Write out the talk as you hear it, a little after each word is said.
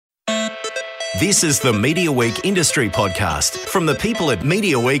This is the Media Week Industry Podcast from the people at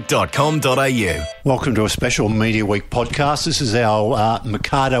MediaWeek.com.au. Welcome to a special Media Week podcast. This is our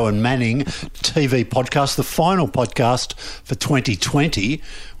Mercado and Manning TV podcast, the final podcast for 2020,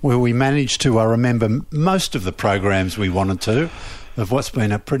 where we managed to remember most of the programs we wanted to, of what's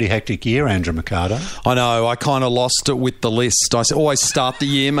been a pretty hectic year, Andrew Mercado. I know, I kind of lost it with the list. I always start the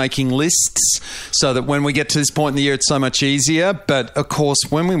year making lists so that when we get to this point in the year, it's so much easier. But, of course,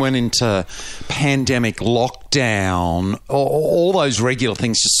 when we went into pandemic lockdown, all those regular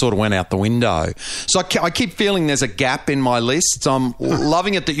things just sort of went out the window. So I keep feeling there's a gap in my list. I'm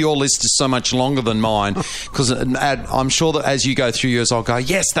loving it that your list is so much longer than mine, because I'm sure that as you go through yours, I'll go,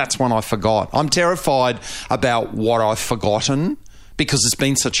 yes, that's one I forgot. I'm terrified about what I've forgotten, because it's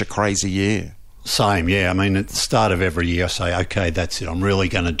been such a crazy year. Same, yeah. I mean, at the start of every year, I say, okay, that's it. I'm really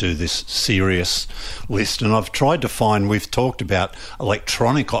going to do this serious list. And I've tried to find, we've talked about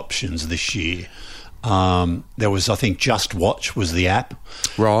electronic options this year. There was, I think, Just Watch was the app.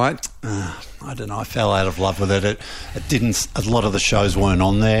 Right. I don't know, I fell out of love with it. It didn't, a lot of the shows weren't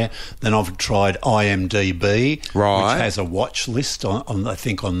on there. Then I've tried IMDb, right, which has a watch list, on I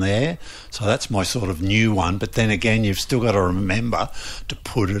think, on there. So that's my sort of new one. But then again, you've still got to remember to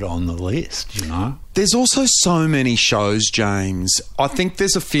put it on the list, you know. There's also so many shows, James. I think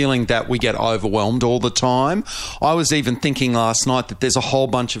there's a feeling that we get overwhelmed all the time. I was even thinking last night that there's a whole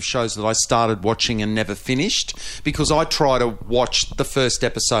bunch of shows that I started watching and never finished, because I try to watch the first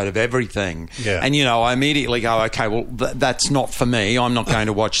episode of everything. Yeah. And, you know, I immediately go, okay, well, that's not for me. I'm not going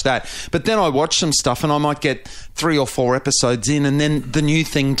to watch that. But then I watch some stuff and I might get 3 or 4 episodes in, and then the new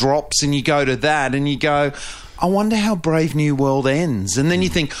thing drops and you go to that and you go, I wonder how Brave New World ends. And then you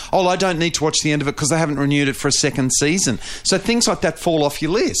think, oh, I don't need to watch the end of it because they haven't renewed it for a second season. So things like that fall off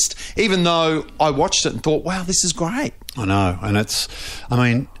your list, even though I watched it and thought, wow, this is great. I know. And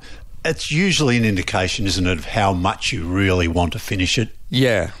it's usually an indication, isn't it, of how much you really want to finish it.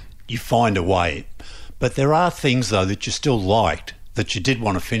 Yeah. You find a way. But there are things, though, that you still liked, that you did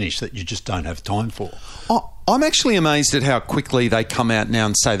want to finish, that you just don't have time for. I'm actually amazed at how quickly they come out now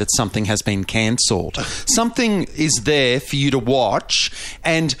and say that something has been cancelled. Something is there for you to watch,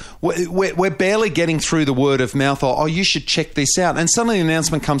 and we're barely getting through the word of mouth, oh, you should check this out. And suddenly the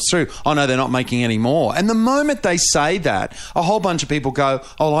announcement comes through, oh, no, they're not making any more. And the moment they say that, a whole bunch of people go,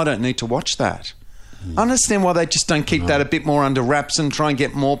 oh, I don't need to watch that. I understand why they just don't keep that a bit more under wraps and try and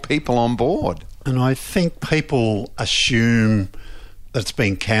get more people on board. And I think people assume that it's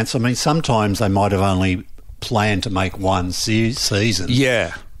been cancelled. I mean, sometimes they might have only planned to make one season.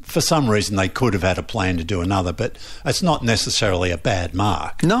 Yeah. For some reason, they could have had a plan to do another, but it's not necessarily a bad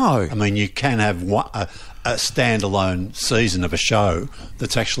mark. No. I mean, you can have a standalone season of a show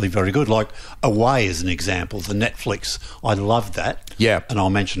that's actually very good. Like Away is an example. The Netflix, I loved that. Yeah. And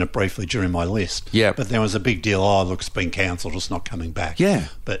I'll mention it briefly during my list. Yeah. But there was a big deal, oh, look, it's been cancelled, it's not coming back. Yeah.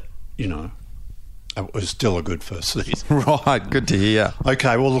 But, you know, it was still a good first season. Right, good to hear.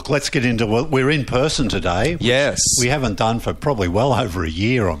 Okay, well, look, let's get into it. We're in person today. Yes. We haven't done for probably well over a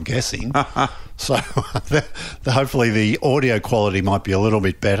year, I'm guessing. So hopefully the audio quality might be a little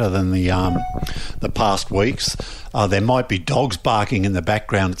bit better than the past weeks. There might be dogs barking in the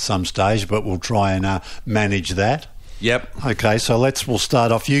background at some stage, but we'll try and manage that. Yep. Okay, so we'll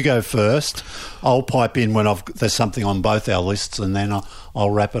start off. You go first. I'll pipe in when there's something on both our lists, and then I'll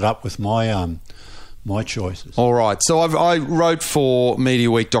wrap it up with my choices. All right. So I wrote for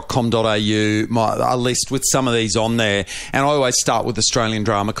MediaWeek.com.au a list with some of these on there, and I always start with Australian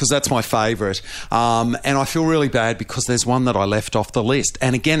drama because that's my favourite. And I feel really bad because there's one that I left off the list.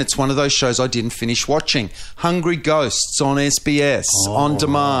 And again, it's one of those shows I didn't finish watching. Hungry Ghosts on SBS on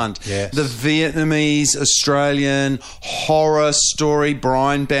demand. Yes. The Vietnamese Australian horror story.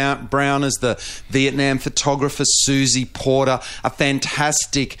 Brian Brown as the Vietnam photographer. Susie Porter, a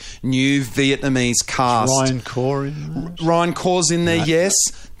fantastic new Vietnamese cast. Ryan Corr in there? Ryan Corr's in there, No. yes.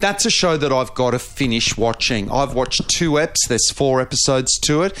 That's a show that I've got to finish watching. I've watched 2 eps. There's 4 episodes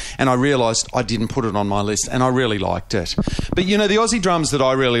to it, and I realised I didn't put it on my list, and I really liked it. But, you know, the Aussie dramas that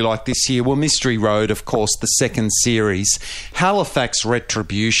I really liked this year were Mystery Road, of course, the second series. Halifax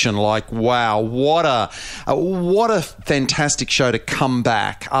Retribution, like, wow, what a fantastic show to come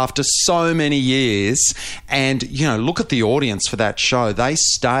back after so many years. And, you know, look at the audience for that show. They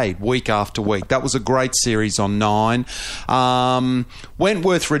stayed week after week. That was a great series on 9.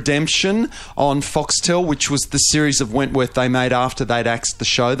 Wentworth Redemption on Foxtel, which was the series of Wentworth they made after they'd axed the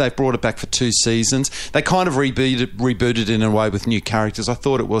show. They brought it back for 2 seasons. They kind of rebooted in a way with new characters. I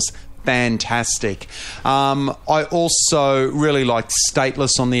thought it was fantastic. I also really liked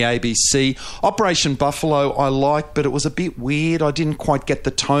Stateless on the ABC. Operation Buffalo I liked, but it was a bit weird. I didn't quite get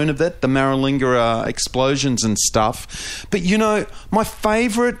the tone of it, the Maralinga explosions and stuff. But, you know, my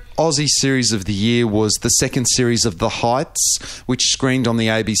favourite Aussie series of the year was the second series of The Heights, which screened on the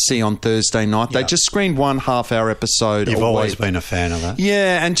ABC on Thursday night. They just screened 1 half-hour episode You've a always week. been a fan of that.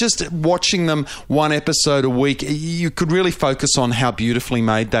 Yeah, and just watching them 1 episode a week, you could really focus on how beautifully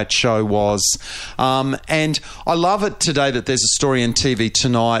made that show was. And I love it today that there's a story in TV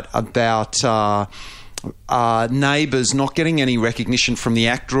Tonight about Neighbours not getting any recognition from the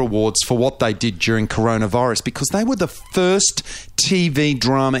ACTRA Awards for what they did during coronavirus, because they were the first TV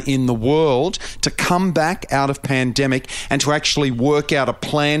drama in the world to come back out of pandemic and to actually work out a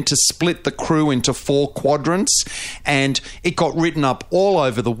plan to split the crew into 4 quadrants, and it got written up all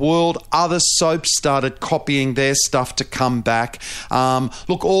over the world. Other soaps started copying their stuff to come back.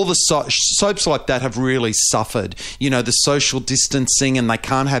 Look, all the soaps like that have really suffered. You know, the social distancing, and they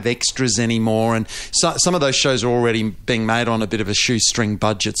can't have extras anymore, and some of those shows are already being made on a bit of a shoestring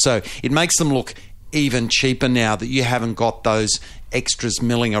budget, so it makes them look even cheaper now that you haven't got those extras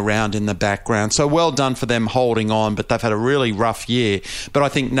milling around in the background. So well done for them holding on, but they've had a really rough year. But I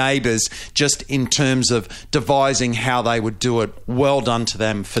think Neighbours, just in terms of devising how they would do it, well done to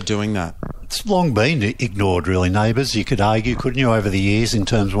them for doing that. It's long been ignored, really, Neighbours. You could argue, couldn't you, over the years in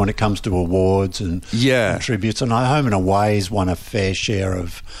terms of when it comes to awards and tributes. And Home and Away's won a fair share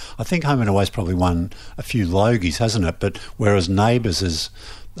of... I think Home and Away's probably won a few Logies, hasn't it? But whereas Neighbours is...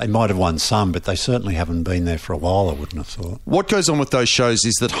 They might have won some, but they certainly haven't been there for a while, I wouldn't have thought. What goes on with those shows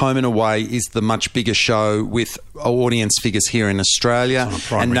is that Home and Away is the much bigger show with audience figures here in Australia. It's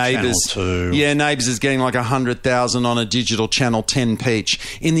on a primary channel too. Yeah, Neighbours is getting like 100,000 on a digital channel, 10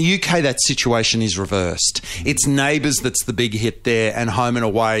 peach. In the UK, that situation is reversed. It's Neighbours that's the big hit there, and Home and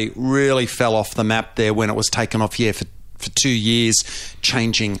Away really fell off the map there when it was taken off for 2 years,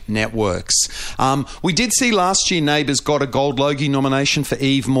 changing networks. We did see last year Neighbours got a Gold Logie nomination for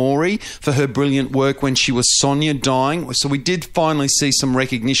Eve Morey for her brilliant work when she was Sonia dying. So we did finally see some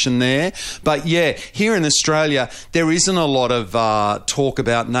recognition there. But yeah, here in Australia, there isn't a lot of talk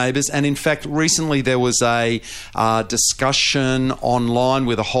about Neighbours. And in fact, recently there was a discussion online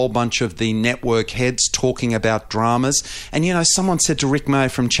with a whole bunch of the network heads talking about dramas. And, you know, someone said to Rick Mayer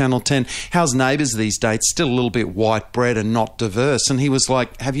from Channel 10, how's Neighbours these days? Still a little bit white bread and not diverse. And he was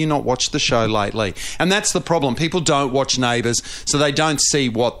like, have you not watched the show lately? And that's the problem. People don't watch Neighbours, so they don't see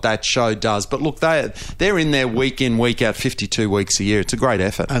what that show does. But look, they're in there week in, week out, 52 weeks a year. It's a great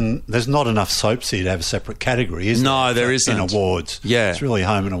effort. And there's not enough soaps here to have a separate category, is there? No, there isn't. In awards. Yeah. It's really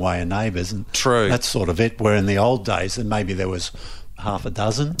Home and Away and Neighbours. And true. That's sort of it, where in the old days, then maybe there was half a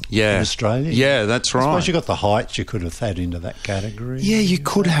dozen in Australia. Yeah, that's right. I suppose you got The Heights you could have had into that category. Yeah, you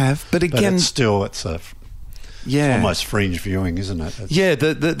could have. But again... But it's almost fringe viewing, isn't it? Yeah,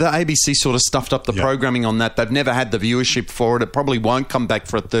 the ABC sort of stuffed up the programming on that. They've never had the viewership for it. It probably won't come back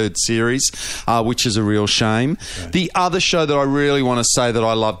for a third series, which is a real shame. Okay. The other show that I really want to say that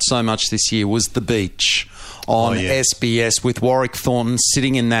I loved so much this year was The Beach on SBS, with Warwick Thornton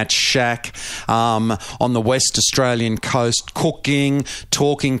sitting in that shack on the West Australian coast, cooking,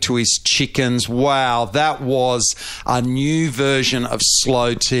 talking to his chickens. Wow, that was a new version of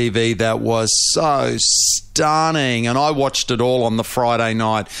slow TV that was so stunning. And I watched it all on the Friday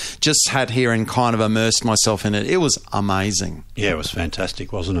night, just sat here and kind of immersed myself in it. It was amazing. Yeah, it was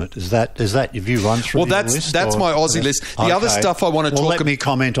fantastic, wasn't it? Is that have you run through your list? That's my Aussie list. The other stuff I want to talk about... Let me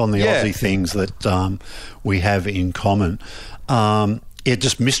comment on the Aussie things that we have in common.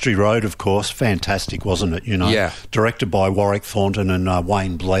 Just Mystery Road, of course, fantastic, wasn't it? You know, directed by Warwick Thornton and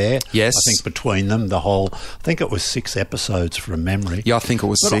Wayne Blair. Yes, I think between them, I think it was 6 episodes from memory. Yeah, I think it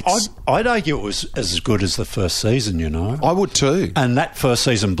was 6. I'd argue it was as good as the first season. You know, I would too. And that first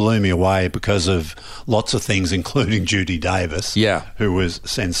season blew me away because of lots of things, including Judy Davis, who was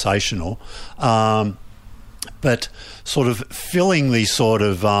sensational. But sort of filling the sort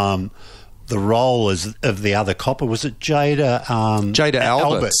of the role of the other copper, was it Jada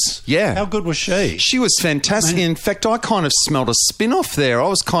Alberts? Yeah. How good was she? She was fantastic. In fact, I kind of smelled a spin-off there. I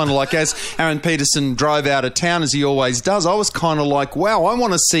was kind of like, as Aaron Peterson drove out of town, as he always does, I was kind of like, wow, I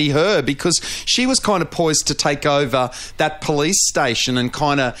want to see her, because she was kind of poised to take over that police station and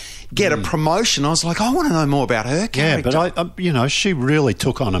kind of get a promotion. I was like, I want to know more about her character. Yeah, but she really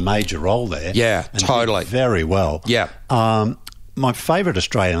took on a major role there. Yeah, totally. Did very well. Yeah. My favourite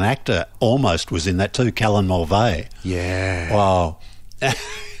Australian actor almost was in that too, Callan Mulvey. Yeah. Wow.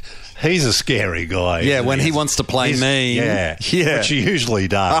 He's a scary guy. Yeah, when he wants to play mean. Yeah, which he usually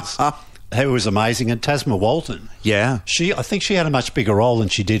does. It was amazing. And Tasma Walton. Yeah. I think she had a much bigger role than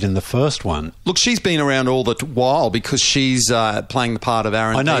she did in the first one. Look, she's been around all the while because she's playing the part of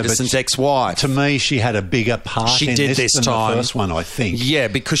Aaron Peterson's ex-wife. To me, she had a bigger part she in did this than time. the first one, I think. Yeah,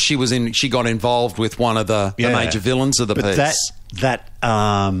 because she got involved with one of the major villains of the piece. That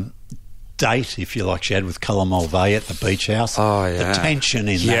date, if you like, she had with Cullen Mulvey at the beach house. Oh, yeah. The tension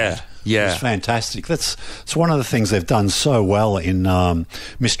in that. Yeah. It's fantastic. It's one of the things they've done so well in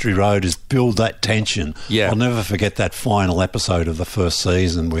Mystery Road is build that tension. Yeah. I'll never forget that final episode of the first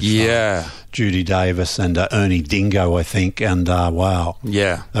season with Judy Davis and Ernie Dingo, I think, and wow.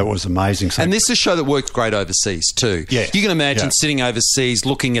 Yeah. That was amazing. So, and this is a show that works great overseas too. Yeah. You can imagine sitting overseas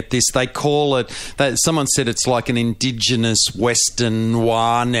looking at this. They call it, someone said it's like an indigenous Western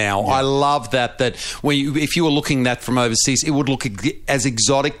noir now. I love that if you were looking at that from overseas, it would look as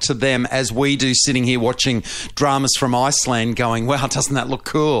exotic to them as we do sitting here watching dramas from Iceland going, wow, doesn't that look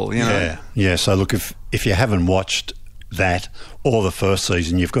cool? You know? Yeah. So look, if you haven't watched that or the first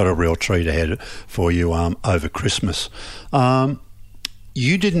season, you've got a real treat ahead for you over Christmas.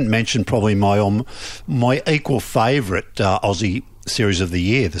 You didn't mention probably my equal favourite Aussie series of the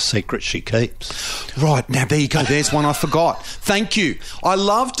year, The Secret She Keeps. Right, now there you go. There's one I forgot. Thank you. I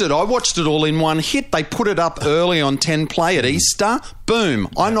loved it. I watched it all in one hit. They put it up early on 10 Play at Easter. Boom.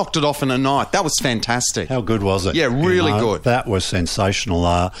 I knocked it off in a night. That was fantastic. How good was it? Yeah, really good. That was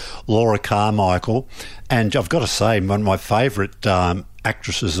sensational. Laura Carmichael. And I've got to say, one of my favourite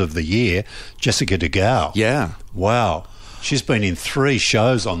actresses of the year, Jessica DeGao. Yeah. Wow. She's been in 3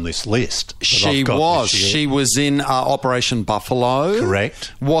 shows on this list. She was. She was in Operation Buffalo.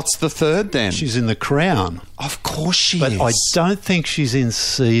 Correct. What's the third then? She's in The Crown. Of course she is. But I don't think she's in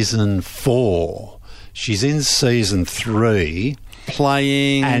season 4. She's in season 3.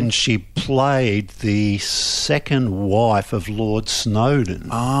 Playing... And she played the second wife of Lord Snowden.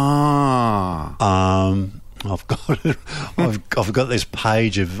 I've got it. I've got this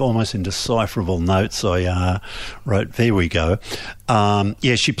page of almost indecipherable notes I wrote. There we go.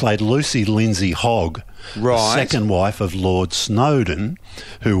 She played Lucy Lindsay Hogg, the second wife of Lord Snowden,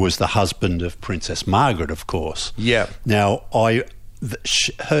 who was the husband of Princess Margaret, of course. Yeah. Now,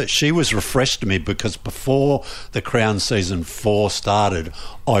 she was refreshed to me because before The Crown season 4 started,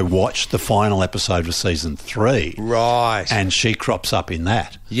 I watched the final episode of season 3. Right. And she crops up in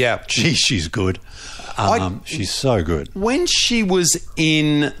that. Yeah. Gee, she's good. She's so good. When she was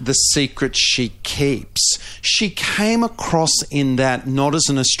in The Secret She Keeps, she came across in that, not as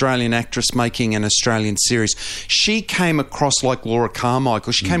an Australian actress making an Australian series, she came across like Laura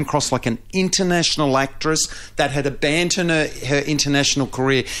Carmichael. She came across like an international actress that had abandoned her international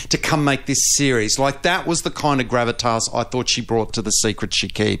career to come make this series. Like, that was the kind of gravitas I thought she brought to The Secret She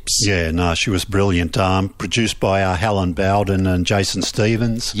Keeps. Yeah, no, she was brilliant. Produced by Helen Bowden and Jason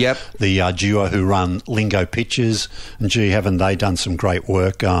Stevens. Yep. The duo who run Lingo Pictures, and gee, haven't they done some great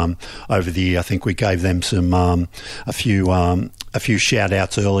work over the year? I think we gave them some a few shout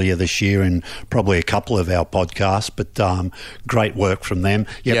outs earlier this year in probably a couple of our podcasts, but great work from them.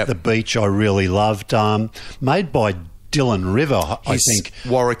 Yep. The Beach I really loved, made by Dylan River, I think.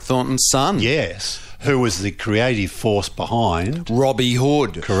 Warwick Thornton's son. Yes. Who was the creative force behind Robbie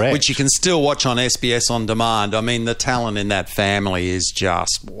Hood. Correct. Which you can still watch on SBS On Demand. I mean, the talent in that family is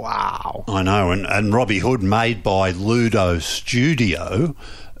just wow. I know. And Robbie Hood made by Ludo Studio,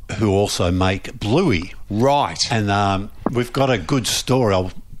 who also make Bluey. Right. And we've got a good story.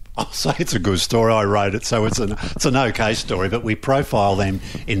 I'll say it's a good story. I wrote it, so it's an okay story. But we profile them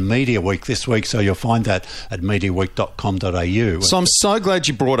in Media Week this week, so you'll find that at mediaweek.com.au. So I'm so glad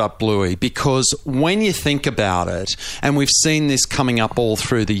you brought up Bluey, because when you think about it, and we've seen this coming up all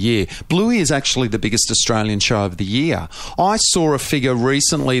through the year, Bluey is actually the biggest Australian show of the year. I saw a figure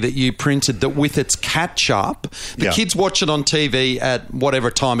recently that you printed that with its catch-up, the kids watch it on TV at whatever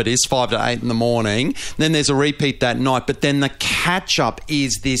time it is, 5 to 8 in the morning, then there's a repeat that night, but then the catch-up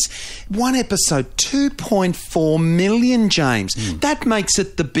is this one episode, 2.4 million, James. That makes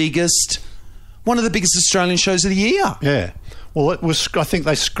it one of the biggest Australian shows of the year. Yeah. Well, it was. I think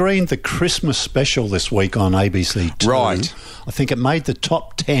they screened the Christmas special this week on ABC2. Right. I think it made the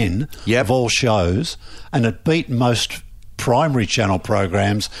top 10 of all shows, and it beat most primary channel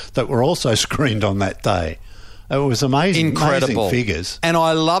programs that were also screened on that day. It was amazing. Incredible. Amazing figures. And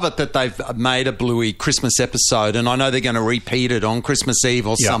I love it that they've made a Bluey Christmas episode, and I know they're going to repeat it on Christmas Eve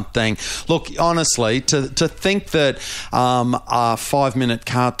or something. Look, honestly, to think that a 5-minute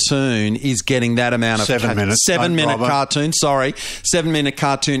cartoon is getting that amount of... 7 minutes. 7-minute cartoon, sorry. 7-minute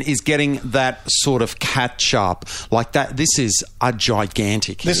cartoon is getting that sort of catch-up like that. This is a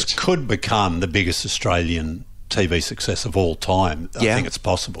gigantic hit. This could become the biggest Australian TV success of all time. I think it's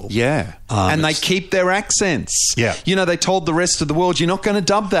possible. Yeah. And they keep their accents. Yeah. You know, they told the rest of the world, you're not going to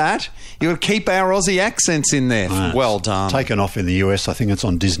dub that. You've got to keep our Aussie accents in there. Well done. Taken off in the US. I think it's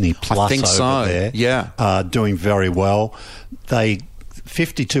on Disney Plus I think over so. there. Yeah. Doing very well.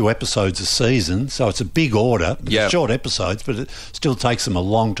 52 episodes a season, so it's a big order. Yeah. Short episodes, but it still takes them a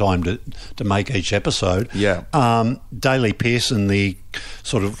long time to make each episode. Yeah. Daley Pearson, the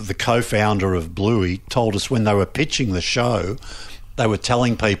co-founder of Bluey, told us when they were pitching the show, they were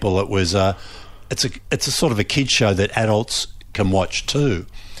telling people it was it's a sort of a kids show that adults can watch too,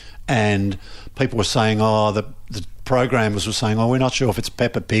 and people were saying, the programmers were saying, we're not sure if it's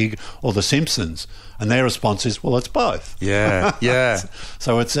Peppa Pig or The Simpsons. And their response is, well, it's both. Yeah, yeah.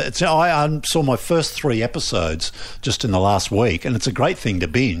 So I saw my first 3 episodes just in the last week, and it's a great thing to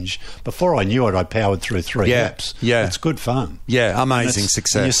binge. Before I knew it, I powered through 3 eps. Yeah. It's good fun. Yeah, amazing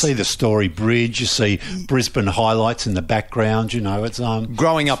success. And you see the Story Bridge, you see Brisbane highlights in the background, it's...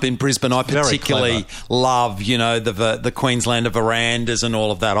 Growing up in Brisbane, I particularly clever. love, the Queenslander verandas and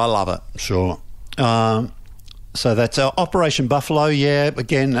all of that. I love it. Sure. So that's Operation Buffalo,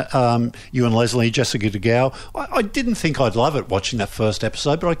 again, you and Leslie, Jessica DeGow. I didn't think I'd love it watching that first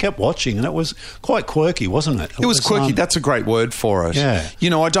episode, but I kept watching, and it was quite quirky, wasn't it? It was quirky. That's a great word for it. Yeah.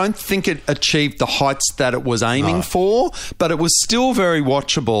 I don't think it achieved the heights that it was aiming for, but it was still very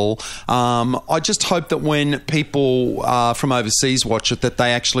watchable. I just hope that when people from overseas watch it, that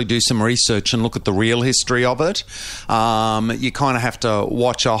they actually do some research and look at the real history of it. You kind of have to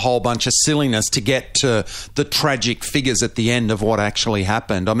watch a whole bunch of silliness to get to the tragic figures at the end of what actually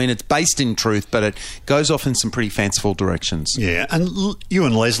happened. I mean, it's based in truth, but it goes off in some pretty fanciful directions. Yeah, and you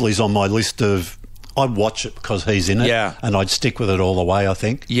and Leslie's on my list of... I'd watch it because he's in it, and I'd stick with it all the way, I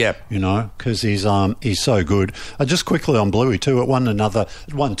think. Yeah. Because he's so good. Just quickly on Bluey too, it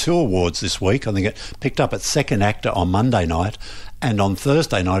won 2 awards this week. I think it picked up its second actor on Monday night, and on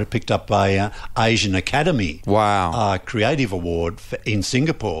Thursday night it picked up a Asian Academy Creative Award in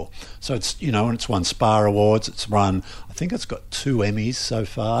Singapore. So it's and it's won SPA awards. It's run, I think it's got 2 Emmys so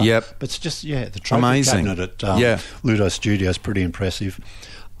far. Yep. But it's just the trophy cabinet at Ludo Studios, pretty impressive.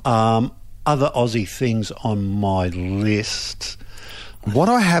 Other Aussie things on my list. What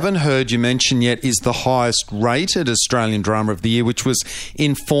I haven't heard you mention yet is the highest rated Australian drama of the year, which was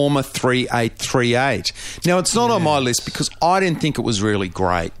Informer 3838. Now, it's not on my list because I didn't think it was really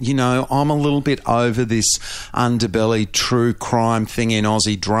great. I'm a little bit over this underbelly true crime thing in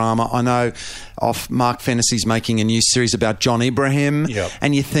Aussie drama. I know Mark Fennessy's making a new series about John Ibrahim,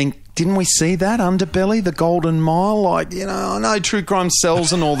 and you think, didn't we see that underbelly, the Golden Mile? I know true crime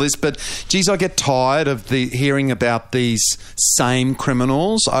sells and all this, but geez, I get tired of hearing about these same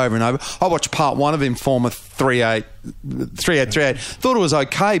criminals over and over. I watched part 1 of Informer 3838. Thought it was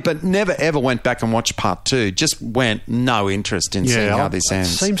okay, but never ever went back and watched part 2. Just went no interest in seeing how this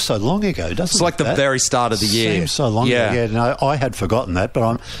ends. It seems so long ago, doesn't it? It's like the very start of the year. Seems so long ago. Yeah, no, I had forgotten that, but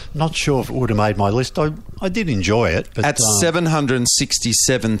I'm not sure if it would have made my list. I did enjoy it. But, at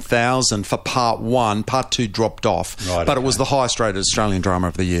 767,000 for part 1, part 2 dropped off. Right, but it was the highest rated Australian drama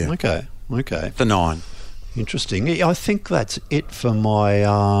of the year. Okay. For 9. Interesting. I think that's it for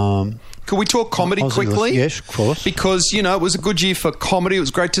my... Could we talk comedy quickly? Yes, of course. Because, it was a good year for comedy. It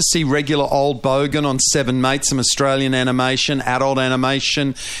was great to see regular old Bogan on Seven Mates, some Australian animation, adult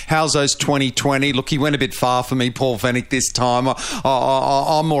animation. Howzo's 2020. Look, he went a bit far for me, Paul Fennick, this time.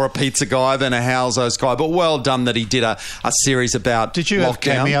 I'm more a pizza guy than a Howzo's guy, but well done that he did a series about Did you lockdown. have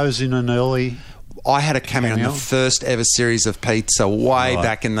cameos in an early... I had a cameo in the first ever series of Pizza way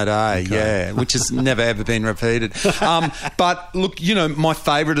back in the day, which has never ever been repeated. But look, my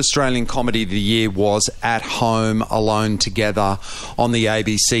favourite Australian comedy of the year was At Home Alone Together on the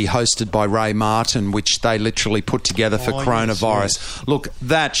ABC, hosted by Ray Martin, which they literally put together for coronavirus. Yes. Look,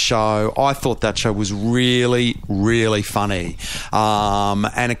 I thought that show was really, really funny.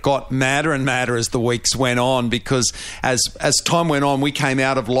 And it got madder and madder as the weeks went on, because as time went on, we came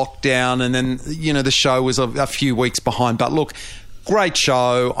out of lockdown, and then, the show was a few weeks behind. But look, great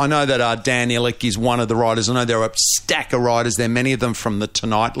show. I know that Dan Illick is one of the writers. I know there are a stack of writers there, many of them from The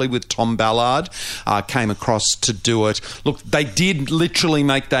Tonightly with Tom Ballard came across to do it. Look, they did literally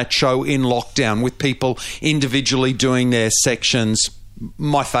make that show in lockdown with people individually doing their sections.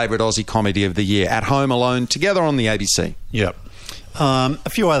 My favourite Aussie comedy of the year, At Home Alone Together on the ABC. Yep. A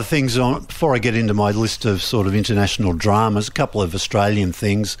few other things before I get into my list of sort of international dramas. A couple of Australian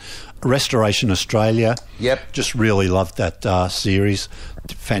things. Restoration Australia. Yep. Just really loved that series.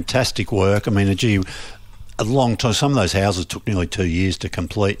 Fantastic work. I mean, a long time. Some of those houses took nearly 2 years to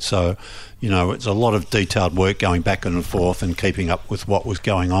complete. So, it's a lot of detailed work going back and forth and keeping up with what was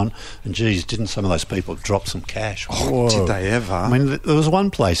going on. And, geez, didn't some of those people drop some cash? Oh, did they ever? I mean, there was one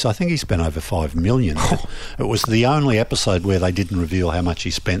place, I think he spent over $5 million. It was the only episode where they didn't reveal how much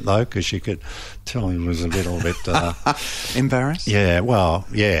he spent, though, because you could tell he was a little bit... embarrassed? Yeah, well,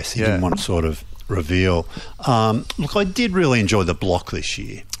 yes, he didn't want to sort of reveal. Look, I did really enjoy the block this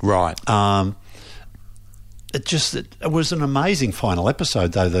year. Right. It was an amazing final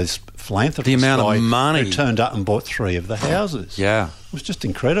episode, though. Those philanthropists, the amount of money, who turned up and bought 3 of the houses. Yeah, it was just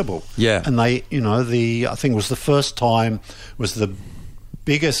incredible. Yeah, and they, I think it was the first time, was the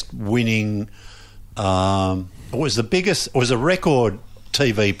biggest winning. It was a record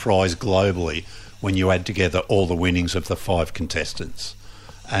TV prize globally when you add together all the winnings of the 5 contestants.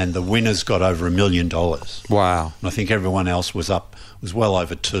 And the winners got over $1 million. Wow. And I think everyone else was well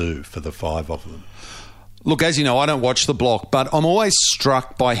over 2 for the 5 of them. Look, as you know, I don't watch the block, but I'm always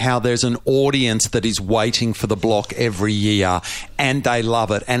struck by how there's an audience that is waiting for the block every year, and they love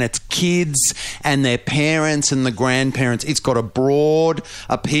it. And it's kids and their parents and the grandparents. It's got a broad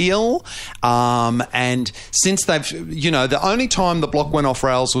appeal. And since they've, the only time the block went off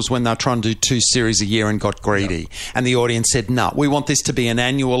rails was when they were trying to do 2 series a year and got greedy. Yep. And the audience said, no, we want this to be an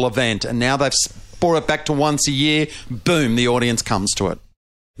annual event. And now they've brought it back to once a year. Boom, the audience comes to it.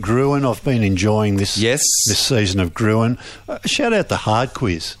 Gruen, I've been enjoying this season of Gruen. Shout out the Hard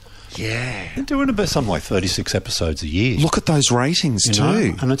Quiz. Yeah. They're doing about something like 36 episodes a year. Look at those ratings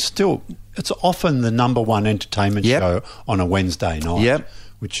too. And it's often the number 1 entertainment show on a Wednesday night,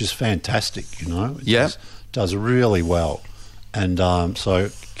 which is fantastic, It does really well. And so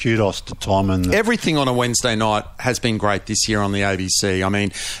kudos to Tom. And everything on a Wednesday night has been great this year on the ABC. I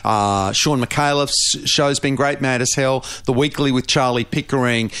mean, Sean McAuliffe's show's been great, Mad as Hell. The Weekly with Charlie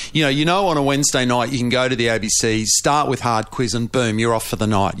Pickering. On a Wednesday night you can go to the ABC, start with Hard Quiz, and boom, you're off for the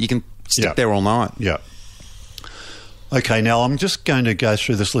night. You can stick there all night. Yeah. Okay, now I'm just going to go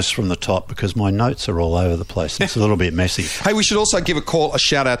through this list from the top because my notes are all over the place. It's a little bit messy. Hey, we should also give a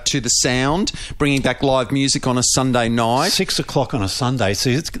shout out to The Sound, bringing back live music on a Sunday night. 6 o'clock on a Sunday.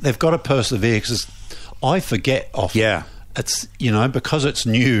 See, they've got to persevere because I forget often. Yeah. It's, because it's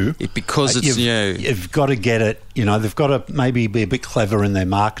new. New. You've got to get it, they've got to maybe be a bit clever in their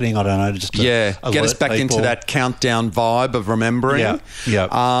marketing. I don't know, just to get us back into that countdown vibe of remembering.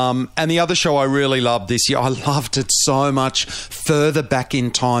 Yeah. And the other show I really loved this year, I loved it so much, Further Back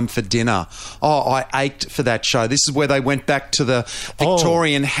in Time for Dinner. Oh, I ached for that show. This is where they went back to the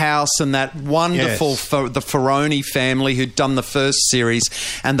Victorian house and that wonderful, the Ferroni family who'd done the first series,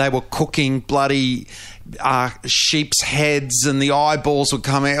 and they were cooking bloody... sheep's heads and the eyeballs would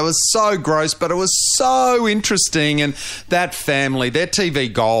come out. It was so gross, but it was so interesting. And that family, they're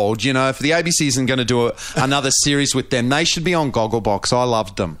TV gold. If the ABC isn't going to do another series with them, they should be on Gogglebox. I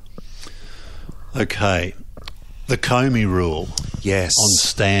loved them. Okay. The Comey Rule. Yes. On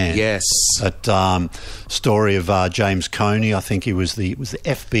Stan. Yes. That story of James Comey, I think he was the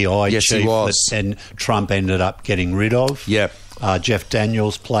FBI chief. He was. And Trump ended up getting rid of. Yep. Jeff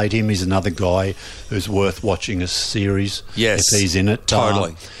Daniels played him. He's another guy who's worth watching a series if he's in it.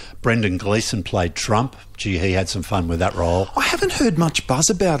 Totally. Brendan Gleeson played Trump. Gee, he had some fun with that role. I haven't heard much buzz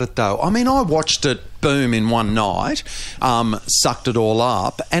about it, though. I mean, I watched it, boom, in one night, sucked it all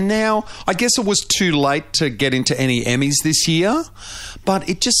up, and now I guess it was too late to get into any Emmys this year, but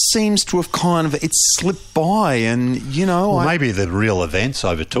it just seems to have it slipped by, and, maybe the real events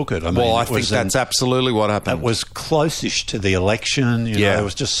overtook it. I think that's absolutely what happened. It was close-ish to the election. There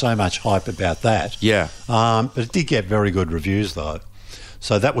was just so much hype about that. Yeah. But it did get very good reviews, though.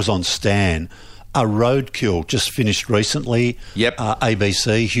 So that was on Stan. Roadkill just finished recently. Yep.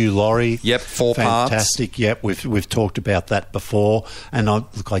 ABC, Hugh Laurie. Yep, 4 parts. Fantastic. Yep, we've talked about that before. And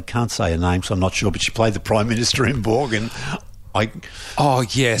I can't say her name, so I'm not sure, but she played the Prime Minister in Borgen.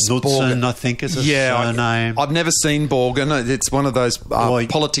 Yes, Knudsen, Borgen. I think is a surname. I've never seen Borgen. It's one of those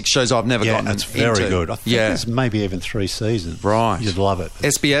politics shows I've never gotten into. It's very good. I think there's maybe even 3 seasons. Right. You'd love it.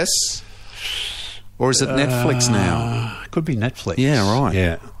 SBS? Or is it Netflix now? Could be Netflix. Yeah, right.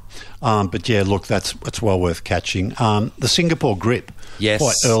 Yeah. But look, that's well worth catching. The Singapore Grip. Yes.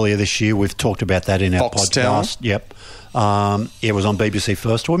 Quite earlier this year, we've talked about that in our Foxtel. podcast. Yep. It was on BBC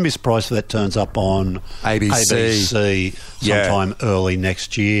First. I wouldn't be surprised if that turns up on ABC sometime early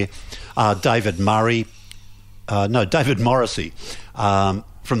next year. David Morrissey.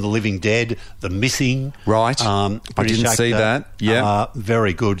 From The Living Dead, The Missing. Right. I didn't see that. Yeah.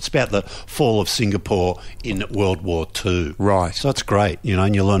 Very good. It's about the fall of Singapore in World War II. Right. So it's great,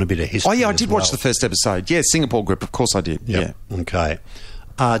 and you learn a bit of history. I did watch the first episode. Yeah, Singapore Grip, of course I did. Yep. Yeah. Okay.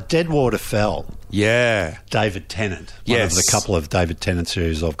 Deadwater Fell. Yeah. David Tennant. One Yes. of the couple of David Tennant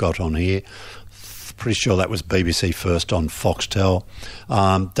series I've got on here. Pretty sure that was BBC First on Foxtel.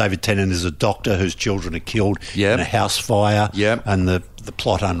 David Tennant is a doctor whose children are killed Yep. in a house fire, Yep. and the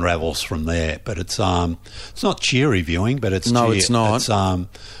plot unravels from there. But it's not cheery viewing, but it's No, it's not.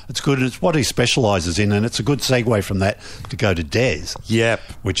 It's good, and it's what he specialises in, and it's a good segue from that to go to Des. Yep.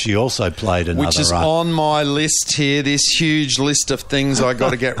 Which he also played another. Which is on my list here, this huge list of things I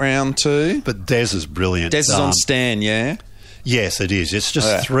got to get round to. But Des is brilliant. Des is on Stan, yeah? Yes, it is. It's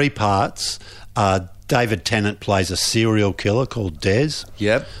just 3 parts. David Tennant plays a serial killer called Des.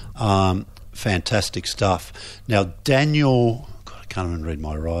 Yep. Fantastic stuff. Now, Daniel... God, I can't even read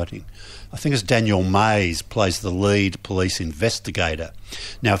my writing. I think it's Daniel Mays plays the lead police investigator.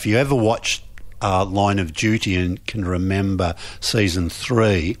 Now, if you ever watched Line of Duty and can remember season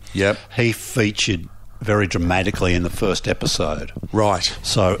 3, Yep. he featured very dramatically in the first episode. Right.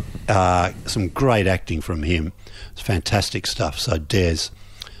 So, some great acting from him. It's fantastic stuff. So, Des.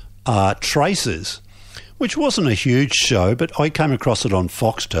 Traces, which wasn't a huge show, but I came across it on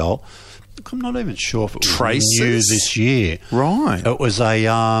Foxtel. Look, I'm not even sure if it was Traces? new this year. Right. It was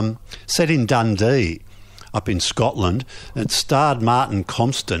a set in Dundee, up in Scotland. It starred Martin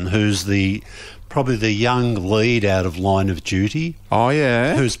Compston, who's probably the young lead out of Line of Duty. Oh,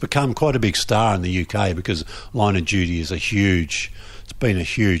 yeah. Who's become quite a big star in the UK because Line of Duty is it's been a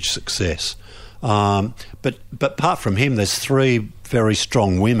huge success. But apart from him, there's 3 very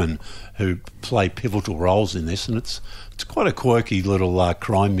strong women who play pivotal roles in this, and it's quite a quirky little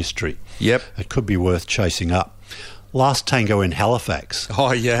crime mystery. Yep. It could be worth chasing up. Last Tango in Halifax.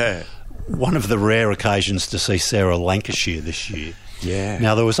 Oh, yeah. One of the rare occasions to see Sarah Lancashire this year. Yeah.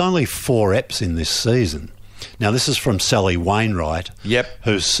 Now, there was only 4 eps in this season. Now, this is from Sally Wainwright. Yep.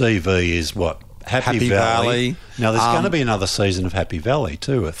 Whose CV is what? Happy Valley. Now, there's going to be another season of Happy Valley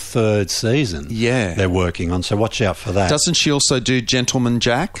too, a 3rd season. Yeah. They're working on, so watch out for that. Doesn't she also do Gentleman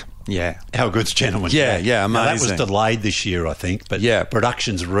Jack? Yeah. How good's Gentleman Yeah, Jack? yeah, Now, that was amazing. delayed this year, I think, but Yeah.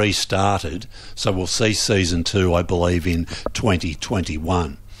 production's restarted, so we'll see season 2, I believe, in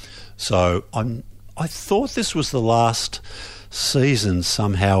 2021. So I thought this was the last season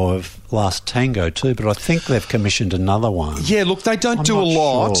somehow of Last Tango too, but I think they've commissioned another one. Yeah, look, they don't I'm do a not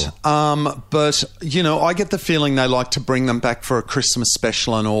lot, sure. but, you know, I get the feeling they like to bring them back for a Christmas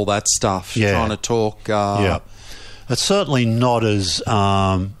special and all that stuff, Yeah. trying to talk. Yeah. It's certainly not as...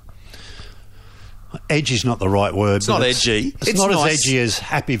 edgy's not the right word. It's not edgy. It's It's not nice. as edgy as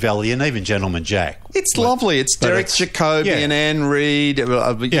Happy Valley and even Gentleman Jack. It's lovely. It's but Derek it's- Jacobi yeah. and Anne Reid,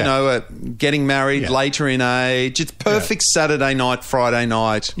 getting married Yeah. later in age. It's perfect Saturday night, Friday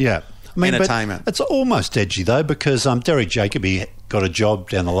night. Yeah. But Entertainment. it's almost edgy though because Derek Jacobi got a job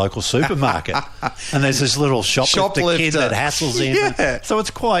down the local supermarket and there's this little shoplifter kid that hassles him. Yeah. So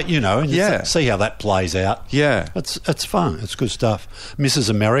it's quite, and you Yeah. see how that plays out. Yeah. It's fun. It's good stuff. Mrs.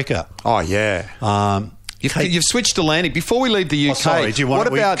 America. Oh, yeah. You've switched to landing. Before we leave the UK, sorry, do you want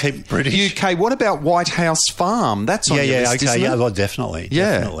what we about keep British? UK? What about White House Farm? That's on your list, okay, isn't it? well, definitely.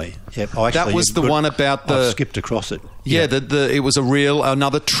 Yeah. Definitely. Yep. Oh, That was the one about I've skipped across it. Yeah, it was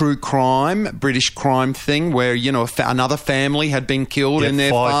another true crime, British crime thing where, another family had been killed in their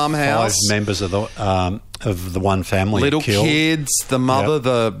farmhouse. 5 members of the one family Little killed. kids, the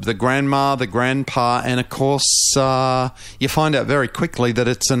mother, the grandma, the grandpa, and of course, you find out very quickly that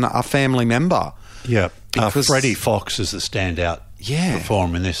it's a family member. Yeah. Because- Freddie Fox is the standout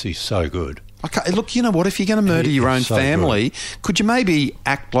performer in this. He's so good. Okay, look, you know what? If you're going to murder your own so family, could you maybe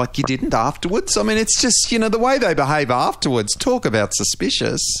act like you didn't afterwards? I mean, it's just, the way they behave afterwards. Talk about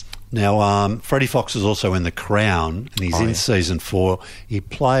suspicious. Now, Freddie Fox is also in The Crown, and he's in season 4. He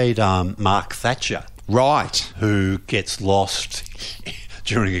played Mark Thatcher, Right. who gets lost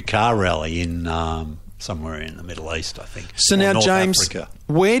during a car rally in somewhere in the Middle East, I think. So or now, North James, Africa.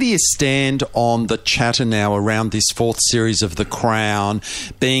 where do you stand on the chatter now around this 4th series of The Crown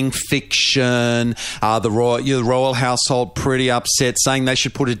being fiction? The royal household pretty upset, saying they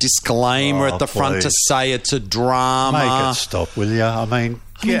should put a disclaimer at the front to please. say it's a drama. Make it stop, will you? I mean,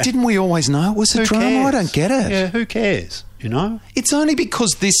 Didn't we always know it was a who drama? cares? I don't get it. Yeah, who cares? It's only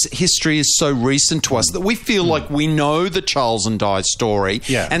because this history is so recent to us that we feel like we know the Charles and Di story,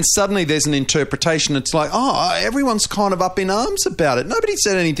 Yeah. and suddenly there's an interpretation. It's like, everyone's kind of up in arms about it. Nobody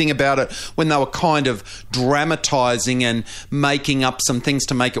said anything about it when they were kind of dramatising and making up some things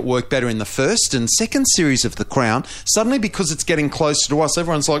to make it work better in the 1st and 2nd series of The Crown. Suddenly, because it's getting closer to us,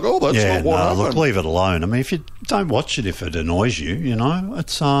 everyone's like, that's not what happened. Look, leave it alone. I mean, if you don't watch it if it annoys you,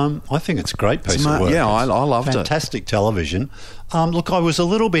 it's I think it's a great piece of work. Yeah, I loved it. Fantastic television. Look, I was a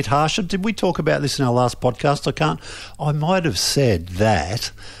little bit harsher. Did we talk about this in our last podcast? I might have said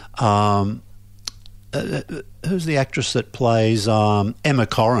that. Who's the actress that plays Emma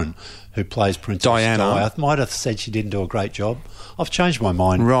Corrin, who plays Princess Diana? I might have said she didn't do a great job. I've changed my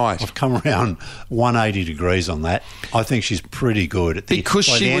mind. Right. I've come around 180 degrees on that. I think she's pretty good. Because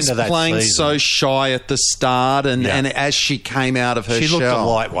she was playing so shy at the start and as she came out of her shell. She looked a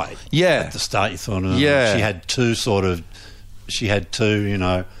lightweight. Yeah. At the start, you thought, yeah. She had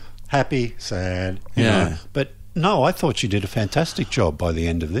two, happy, sad, you know. But no, I thought she did a fantastic job by the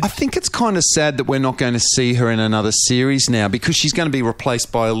end of this. I think it's kind of sad that we're not going to see her in another series now because she's going to be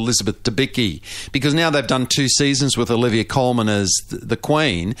replaced by Elizabeth Debicki. Because now they've done 2 seasons with Olivia Colman as the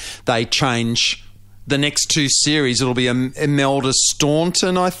Queen. They change the next 2 series. It'll be Imelda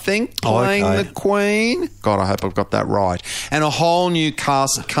Staunton, I think, playing the Queen. God, I hope I've got that right. And a whole new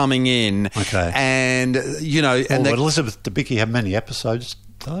cast coming in. Okay. And, but Elizabeth Debicki had many episodes,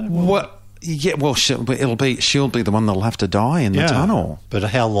 though. What? Yeah, well, she'll be the one that'll have to die in the tunnel. But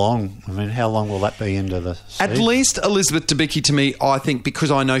how long? I mean, how long will that be into the season? At least Elizabeth Debicki, to me, I think, because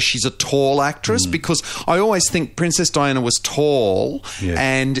I know she's a tall actress, because I always think Princess Diana was tall,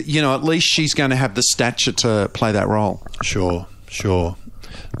 and, at least she's going to have the stature to play that role. Sure.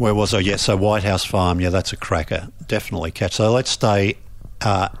 Where was I? Yeah, so White House Farm, that's a cracker. Definitely catch. So let's stay...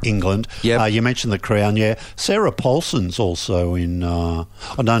 England. Yep. You mentioned The Crown, Sarah Paulson's also in... no,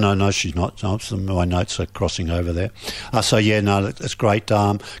 she's not. No, my notes are crossing over there. That's great.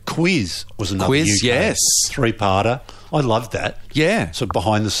 Quiz was another Quiz, UK yes. 3-parter. I loved that. Yeah. So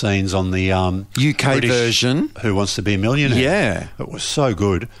behind the scenes on the UK British version. Who Wants to Be a Millionaire. Yeah. It was so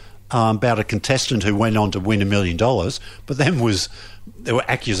good. About a contestant who went on to win $1 million, but then there were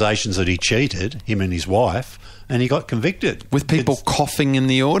accusations that he cheated, him and his wife, and he got convicted. With people coughing in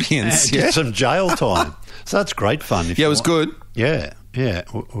the audience. Did some jail time. So that's great fun. It was good. Yeah,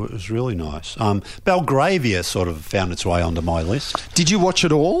 it was really nice. Belgravia sort of found its way onto my list. Did you watch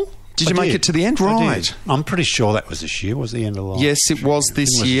it all? Did you make it to the end? Right. I'm pretty sure that was this year. Was the end of last? Yes, it was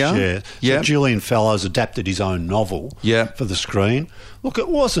this year. Yeah. So Julian Fellowes adapted his own novel for the screen. Look, it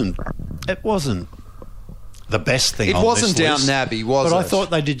wasn't the best thing on this list. It wasn't Downton Abbey, was it? But I thought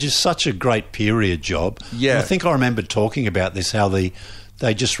they did just such a great period job. Yeah. And I think I remember talking about this, how they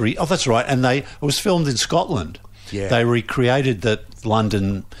just... oh, that's right. And it was filmed in Scotland. Yeah. They recreated the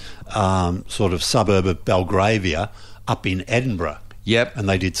London sort of suburb of Belgravia up in Edinburgh. Yep. And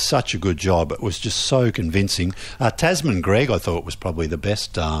they did such a good job. It was just so convincing. Tasman Greg, I thought, was probably the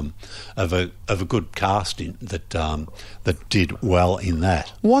best of a good cast that did well in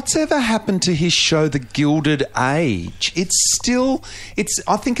that. What's ever happened to his show, The Gilded Age?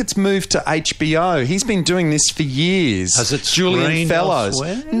 I think it's moved to HBO. He's been doing this for years. Has it Julian Fellowes?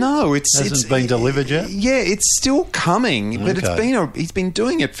 Elsewhere? No, it's been delivered yet. Yeah, it's still coming, but he's been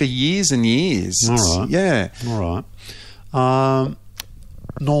doing it for years and years. All right. Yeah. All right.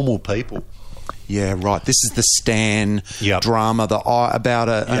 Normal People. Yeah, right. This is the Stan drama about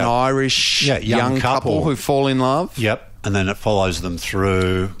an Irish young couple who fall in love. Yep. And then it follows them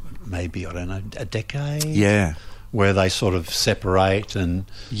through maybe, I don't know, a decade. Yeah. Where they sort of separate and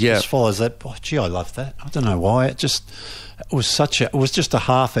just follows that. Oh, gee, I love that. I don't know why. It was just a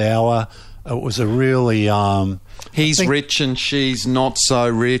half hour. It was a really... He's rich and she's not so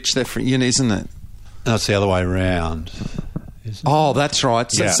rich. Isn't it? No, it's the other way around. Oh, that's right.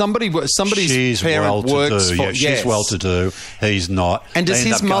 So somebody's parent works for... she's well-to-do. He's not. And does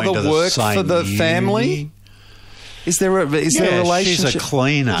his mother work for the family? Is there a relationship? She's a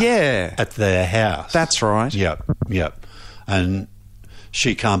cleaner at their house. That's right. Yep. And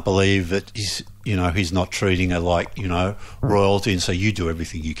she can't believe that he's not treating her like, royalty, and so you do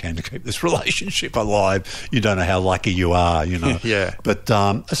everything you can to keep this relationship alive. You don't know how lucky you are, Yeah. But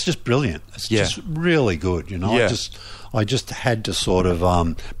it's just brilliant. It's just really good, Yeah. I just had to sort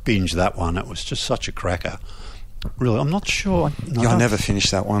of binge that one. It was just such a cracker. Really, I'm not sure. No, I never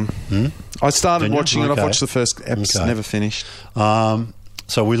finished that one. I started watching it. I've watched the first episode. Never finished. So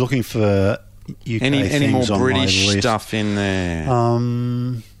we're looking for UK any more things on British my list. stuff in there.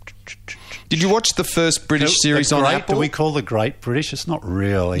 Did you watch the first British series on Apple? Do we call the Great British? It's not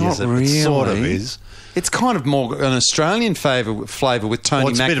really, is it? Really. It sort of is. It's kind of more an Australian flavour with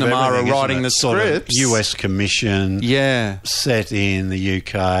Tony McNamara writing the scripts. Sort of US Commission, set in the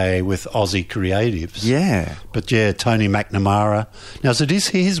UK with Aussie creatives. Yeah. But Tony McNamara. Now, so is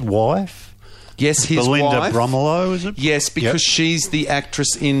his wife? Yes, his Belinda wife. Bromelow, is it? Yes, because she's the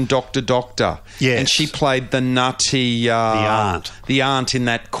actress in Dr. Doctor. Yes. And she played the nutty... the aunt. The aunt in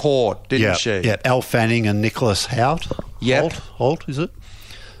that court, didn't she? Yeah, Elle Fanning and Nicholas Hoult. Yep. Hoult, is it?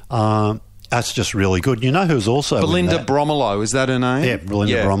 That's just really good. You know who's also in Belinda that? Bromelow, is that her name? Yeah,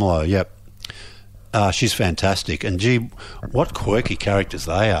 Belinda Bromelow, yep. She's fantastic. And, gee, what quirky characters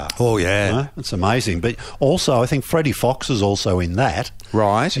they are. Oh, yeah. You know? It's amazing. But also, I think Freddie Fox is also in that.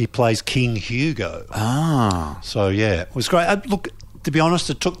 Right. He plays King Hugo. Ah. So, yeah, it was great. Look, to be honest,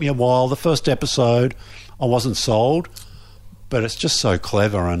 it took me a while. The first episode, I wasn't sold, but it's just so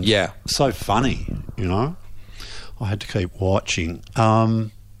clever and so funny, you know. I had to keep watching.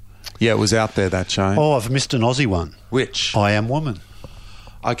 Yeah, it was out there, that show. Oh, I've missed an Aussie one. Which? I Am Woman.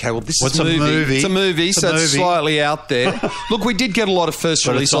 Okay, well, this What's is a movie. It's a movie, It's a so it's movie. slightly out there. Look, we did get a lot of first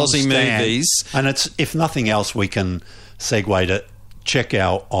But release it's on Aussie Stan. movies. And it's, if nothing else, we can segue to check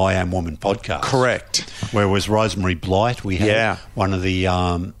our I Am Woman podcast. Correct. Where was Rosemary Blight? We had one of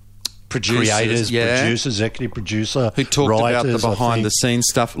the creators, producers, executive producer, who talked about the writers, behind-the-scenes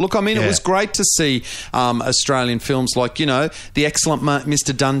stuff. Look, I mean, it was great to see Australian films like, you know, the excellent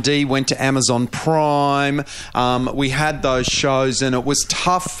Mr. Dundee went to Amazon Prime. We had those shows, and it was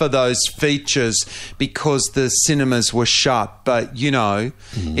tough for those features because the cinemas were shut. But you know,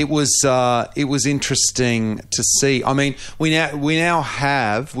 it was interesting to see. I mean, we now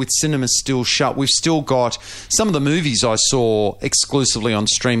have, with cinemas still shut, we've still got some of the movies I saw exclusively on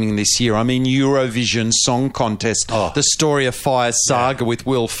streaming this year. I mean, Eurovision Song Contest, The Story of Fire Saga with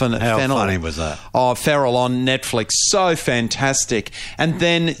Will Fennell. How funny was that? Oh, Ferrell on Netflix. So fantastic. And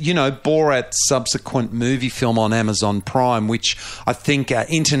then, you know, Borat's subsequent movie film on Amazon Prime, which I think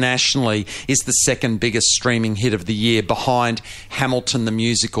internationally is the second biggest streaming hit of the year, behind Hamilton the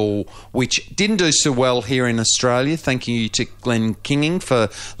Musical, which didn't do so well here in Australia. Thank you to Glenn Kinging for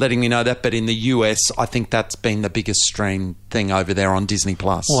letting me know that. But in the US, I think that's been the biggest stream thing over there on Disney+.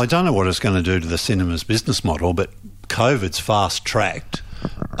 Well, I don't know what it's going to do to the cinema's business model, but COVID's fast-tracked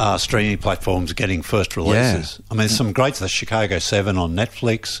streaming platforms getting first releases. I mean, there's some great... The Chicago 7 on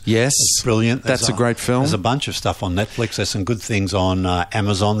Netflix. Yes. It's brilliant. That's a great film. There's a bunch of stuff on Netflix. There's some good things on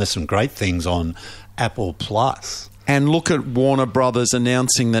Amazon. There's some great things on Apple Plus. And look at Warner Brothers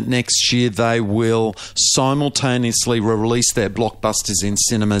announcing that next year they will simultaneously release their blockbusters in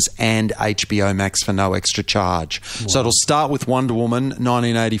cinemas and HBO Max for no extra charge. Wow. So it'll start with Wonder Woman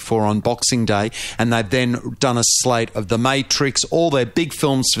 1984 on Boxing Day, and they've then done a slate of The Matrix, all their big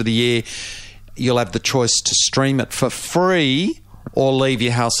films for the year. You'll have the choice to stream it for free or leave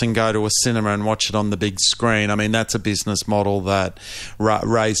your house and go to a cinema and watch it on the big screen. I mean, that's a business model that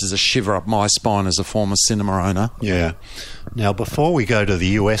raises a shiver up my spine as a former cinema owner. Yeah. Now, before we go to the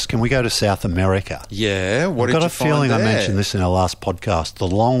US, can we go to South America? Yeah. What did you find there? I've got a feeling I mentioned this in our last podcast, The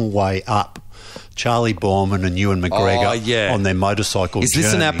Long Way Up. Charlie Borman and Ewan McGregor on their motorcycle journey. Is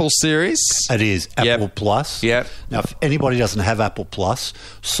this an Apple series? It is. Apple Plus. Yep. Now, if anybody doesn't have Apple Plus,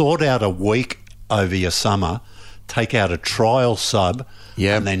 sort out a week over your summer, take out a trial sub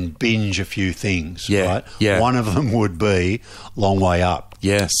and then binge a few things, right? Yeah. One of them would be Long Way Up.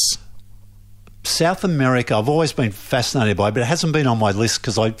 Yes. South America, I've always been fascinated by, but it hasn't been on my list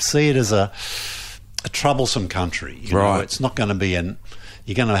because I see it as a troublesome country. You know, it's not going to be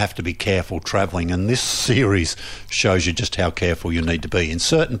you're going to have to be careful travelling, and this series shows you just how careful you need to be in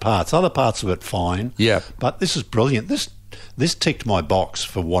certain parts. Other parts of it, fine. Yeah. But this is brilliant. This ticked my box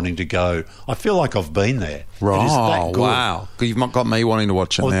for wanting to go. I feel like I've been there. Right. It is that good. Wow. You've got me wanting to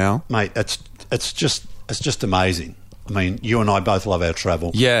watch it now. Mate, it's just amazing. I mean, you and I both love our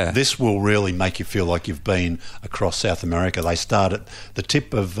travel. Yeah. This will really make you feel like you've been across South America. They start at the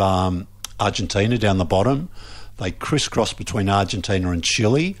tip of Argentina down the bottom. They crisscross between Argentina and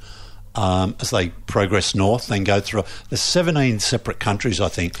Chile as they progress north, then go through... There's 17 separate countries, I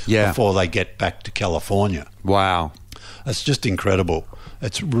think, before they get back to California. Wow. It's just incredible.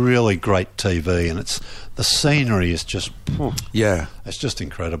 It's really great TV, and the scenery is just... It's just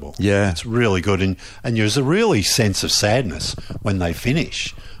incredible. Yeah. It's really good, and there's a really sense of sadness when they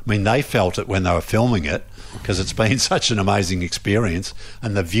finish. I mean, they felt it when they were filming it, because it's been such an amazing experience,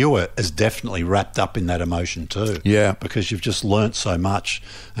 and the viewer is definitely wrapped up in that emotion too. Yeah. Because you've just learnt so much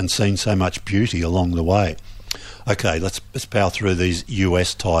and seen so much beauty along the way. Okay, let's power through these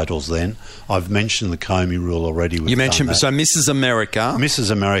US titles then. I've mentioned the Comey Rule already. You mentioned, so Mrs. America.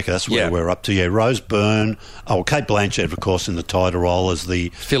 Mrs. America, that's where we're up to. Yeah, Rose Byrne. Oh, Kate Blanchett, of course, in the title role as the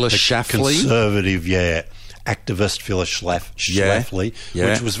Phyllis Schlafly. Conservative, activist Phyllis Schlafly,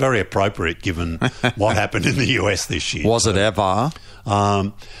 which was very appropriate given what happened in the US this year. Was it ever?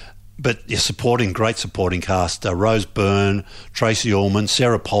 But great supporting cast. Rose Byrne, Tracy Ullman,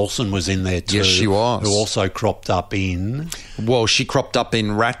 Sarah Paulson was in there too. Yes, she was. Who also cropped up in... Well, she cropped up in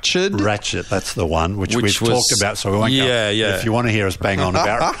Ratched. Ratched, that's the one, which we've was, talked about, so we won't go. Yeah. If you want to hear us bang on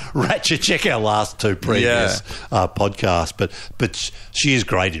about Ratched, check our last two previous podcasts. But she is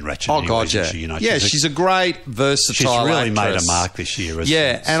great in Ratched. Oh, God, yeah. She? She's a great, versatile She's really actress. made a mark this year.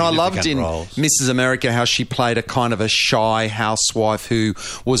 And I loved in roles. Mrs. America how she played a kind of a shy housewife who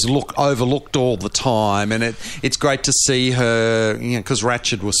was overlooked all the time, and it's great to see her, because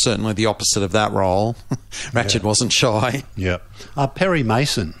Ratched was certainly the opposite of that role. Ratched wasn't shy. Yeah. Perry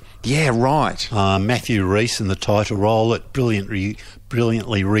Mason. Yeah, right. Matthew Rhys in the title role. It brilliantly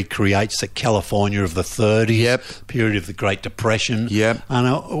recreates the California of the 30s, period of the Great Depression. Yep. And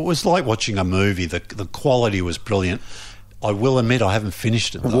it was like watching a movie. The quality was brilliant. I will admit I haven't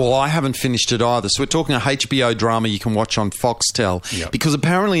finished it, though. Well, I haven't finished it either. So we're talking a HBO drama you can watch on Foxtel. Yep. Because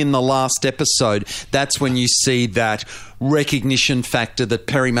apparently in the last episode, that's when you see that recognition factor that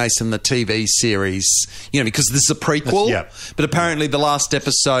Perry Mason, the TV series, because this is a prequel. But apparently the last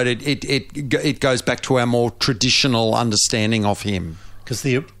episode, it goes back to our more traditional understanding of him. Because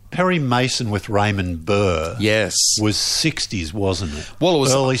the Perry Mason with Raymond Burr was 60s, wasn't it? Well, it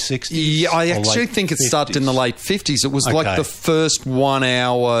was early 60s. Yeah, I actually think it started in the late 50s. It was like the first 1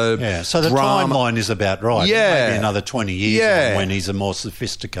 hour. Yeah, so the drama. Timeline is about right. Yeah, maybe another 20 years when he's a more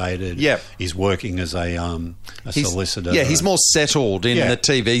sophisticated. Yeah, he's working as a solicitor. Yeah, he's more settled in the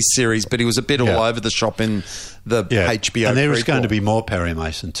TV series, but he was a bit all over the shop in the HBO. And there is going to be more Perry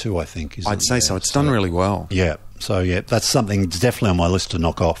Mason too, I think. I'd say so. It's done really well. Yeah. So, that's something that's definitely on my list to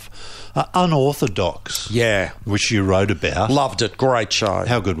knock off. Unorthodox. Yeah. Which you wrote about. Loved it. Great show.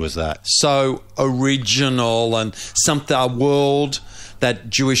 How good was that? So original and a world, that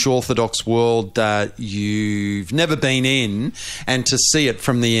Jewish Orthodox world that you've never been in, and to see it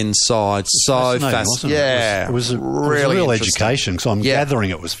from the inside. So fascinating. Yeah. It was a real education, so I'm gathering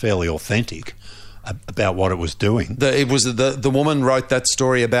it was fairly authentic about what it was doing. The woman wrote that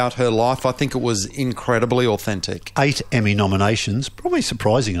story about her life. I think it was incredibly authentic. 8 Emmy nominations, probably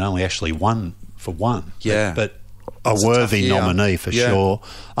surprising, and only actually won for one. Yeah. But a worthy nominee for sure.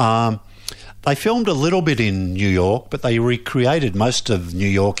 They filmed a little bit in New York, but they recreated most of New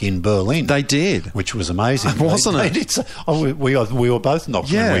York in Berlin. They did. Which was amazing. Wasn't it? We were both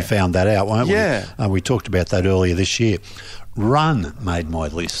knocked when we found that out, weren't we? Yeah. We talked about that earlier this year. Run made my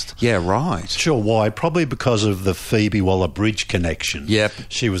list. Yeah, right. Sure, why? Probably because of the Phoebe Waller-Bridge connection. Yep.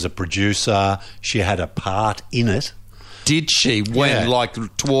 She was a producer. She had a part in it. Did she? When? Like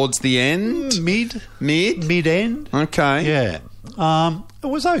towards the end? Mid-end. Okay. Yeah. It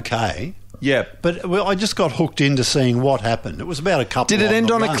was okay. Yeah. But I just got hooked into seeing what happened. It was about a couple. Did it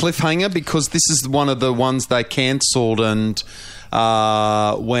end on a cliffhanger? Because this is one of the ones they cancelled and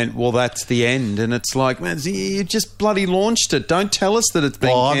went, well, that's the end. And it's like, man, you just bloody launched it. Don't tell us that it's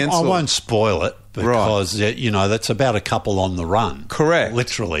been cancelled. I won't spoil it because, that's about a couple on the run. Correct.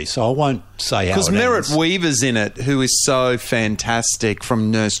 Literally. So I won't say how it ends. Because Merritt Weaver's in it, who is so fantastic,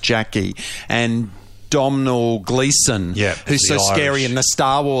 from Nurse Jackie, and Domhnall Gleeson, who's so scary in the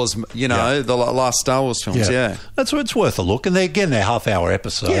Star Wars, the last Star Wars films. Yeah. That's it's worth a look. And they're half-hour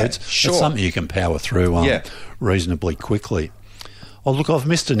episodes. Yeah, sure. It's something you can power through reasonably quickly. Oh, look, I've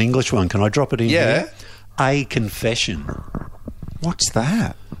missed an English one. Can I drop it in here? A Confession. What's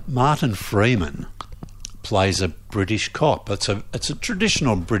that? Martin Freeman plays a British cop. It's a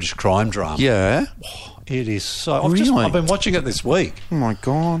traditional British crime drama. Yeah. It is so... I've been watching it this week. Oh, my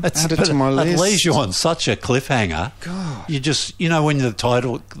God. Add it to my list. It leaves you on such a cliffhanger. God. You just... when the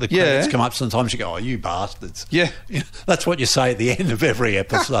credits come up, sometimes you go, oh, you bastards. Yeah. That's what you say at the end of every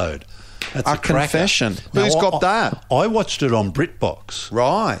episode. That's a Confession. Who's got that? I watched it on BritBox.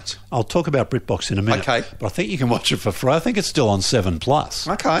 Right. I'll talk about BritBox in a minute. Okay. But I think you can watch it for free. I think it's still on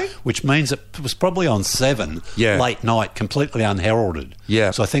 7+. Okay. Which means it was probably on 7 late night, completely unheralded. Yeah.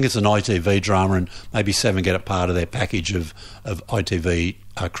 So I think it's an ITV drama, and maybe 7 get it part of their package of ITV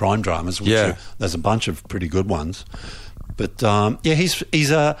crime dramas. Which there's a bunch of pretty good ones. But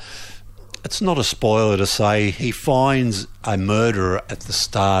he's a... It's not a spoiler to say he finds a murderer at the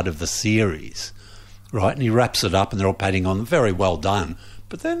start of the series, right? And he wraps it up and they're all patting on, very well done.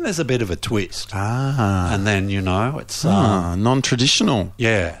 But then there's a bit of a twist. And then, it's... non-traditional.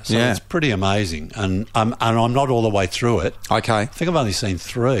 Yeah. So it's pretty amazing. And I'm not all the way through it. Okay. I think I've only seen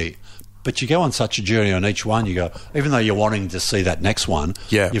 3. But you go on such a journey on each one, you go, even though you're wanting to see that next one,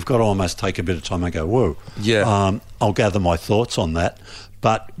 you've got to almost take a bit of time and go, whoa. Yeah. I'll gather my thoughts on that.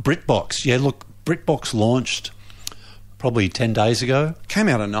 But BritBox, BritBox launched probably 10 days ago. Came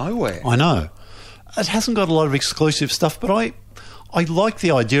out of nowhere. I know. It hasn't got a lot of exclusive stuff, but I I liked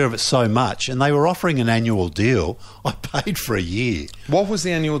the idea of it so much, and they were offering an annual deal. I paid for a year. What was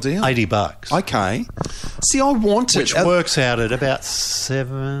the annual deal? $80. Okay. See, I want it. Which works out at about $7. I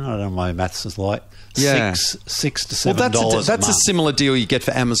don't know what my maths is like. Yeah. $6 to $7 that's a similar deal you get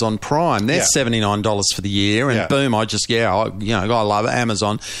for Amazon Prime. They're $79 for the year, and boom, I love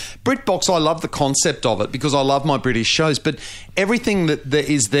Amazon. BritBox, I love the concept of it because I love my British shows, but everything that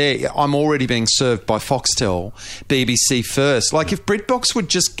is there, I'm already being served by Foxtel, BBC First. Like if BritBox would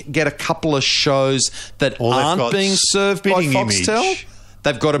just get a couple of shows that aren't being served by Foxtel.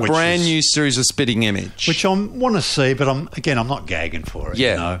 They've got a brand new series of Spitting Image, which I want to see, but I'm not gagging for it.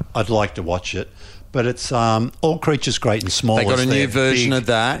 Yeah, you know? I'd like to watch it, but it's All Creatures Great and Small. They got a new version of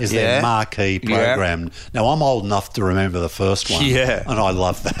that. Is their marquee program? Now I'm old enough to remember the first one. Yeah, and I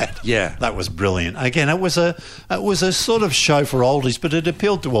love that. Yeah, that was brilliant. Again, it was a sort of show for oldies, but it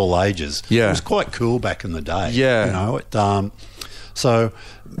appealed to all ages. Yeah, it was quite cool back in the day. Yeah, you know. So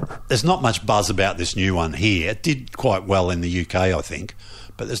there's not much buzz about this new one here. It did quite well in the UK, I think,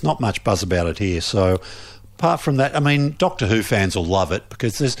 but there's not much buzz about it here. So apart from that, I mean, Doctor Who fans will love it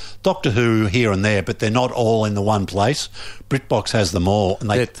because there's Doctor Who here and there, but they're not all in the one place. BritBox has them all.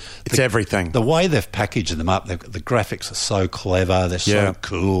 And it's everything. The way they've packaged them up, the graphics are so clever. They're so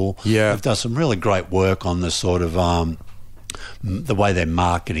cool. Yeah. They've done some really great work on the sort of the way they're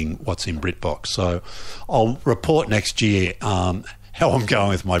marketing what's in BritBox. So I'll report next year how I'm going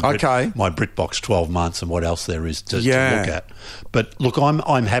with my BritBox 12 months and what else there is to look at. But look,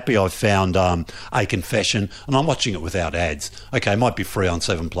 I'm happy I've found A Confession, and I'm watching it without ads. Okay, it might be free on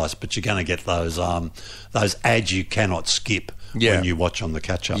 7+, but you're going to get those ads you cannot skip when you watch on the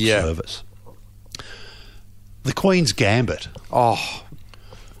catch-up service. The Queen's Gambit. Oh,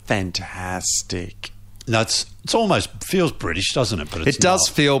 fantastic. No, it's almost feels British, doesn't it? But it does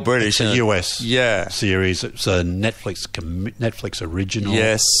feel British. It's a US series. It's a Netflix original.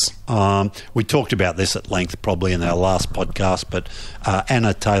 Yes. We talked about this at length probably in our last podcast, but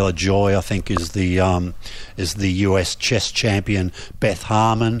Anna Taylor-Joy, I think, is the US chess champion. Beth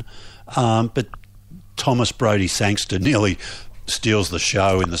Harmon, but Thomas Brodie Sangster nearly steals the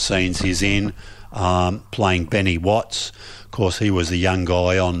show in the scenes he's in, playing Benny Watts. Of course, he was a young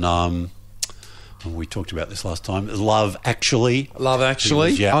guy on. We talked about this last time. Love Actually.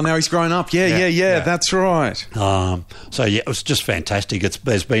 Oh, now he's grown up. Yeah. That's right. So, it was just fantastic.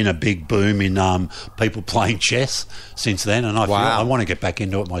 There's been a big boom in people playing chess since then, and I want to get back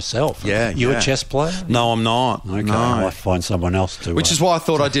into it myself. Yeah, You a chess player? No, I'm not. Okay, no. I'll find someone else to. Which is why I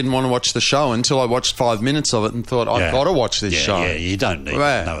thought I didn't want to watch the show until I watched 5 minutes of it and thought, I've got to watch this show. Yeah, you don't need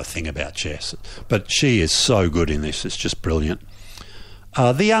to know a thing about chess. But she is so good in this. It's just brilliant.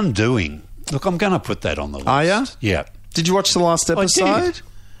 The Undoing. Look, I'm going to put that on the list. Are you? Yeah. Did you watch the last episode? I did.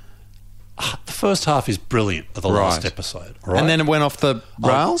 The first half is brilliant of the last episode. Right? And then it went off the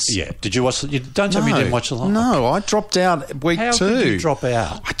rails? Yeah. Did you watch don't tell me you didn't watch the last? No, I dropped out week 2. How did you drop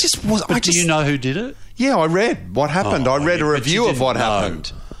out? Do you know who did it? Yeah, I read what happened. I read a review of what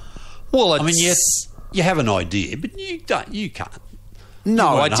happened. Well, I mean, yes, you have an idea, but you can't. No,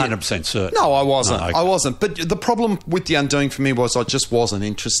 I didn't. 100% certain. No, I wasn't. No, okay. I wasn't. But the problem with The Undoing for me was I just wasn't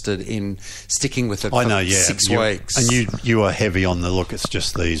interested in sticking with it for 6 weeks. And you were heavy on the look. It's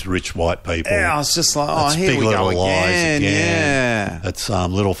just these rich white people. Yeah, I was just like, here we go again. Yeah. It's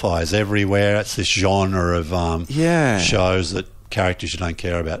Little Fires Everywhere. It's this genre of shows that characters you don't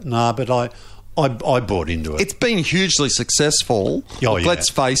care about. No, but I bought into it. It's been hugely successful. Let's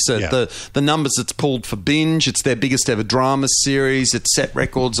face it, the numbers it's pulled for Binge, it's their biggest ever drama series, it's set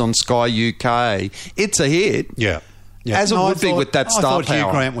records on Sky UK. It's a hit. Yeah. As it would be with that star power. I thought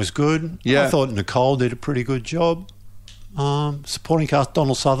Hugh Grant was good. Yeah. I thought Nicole did a pretty good job. Supporting cast,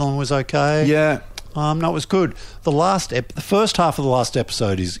 Donald Sutherland was okay. Yeah. No, it was good. The first half of the last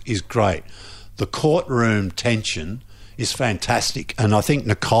episode is great. The courtroom tension is fantastic. And I think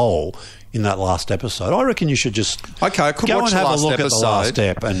Nicole in that last episode. I reckon you should just I could go watch and have the last a look episode. at the last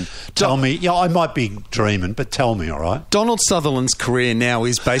ep and tell me. Yeah, I might be dreaming, but tell me, all right? Donald Sutherland's career now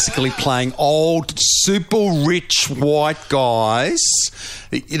is basically playing old, super rich white guys.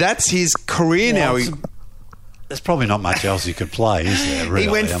 That's his career now. There's probably not much else he could play, is there? Really? He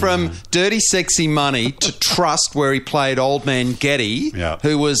went from Dirty Sexy Money to Trust, where he played Old Man Getty,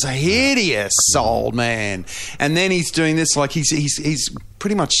 who was a hideous old man, and then he's doing this like he's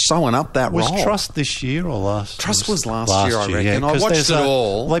pretty much sewing up that role. Was Trust this year or last? Trust was last year, I reckon. Yeah, I watched it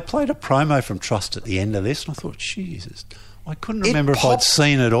all. They played a promo from Trust at the end of this, and I thought, Jesus, I couldn't remember if I'd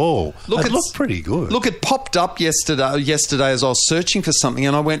seen it all. It looked pretty good. Look, it popped up yesterday as I was searching for something,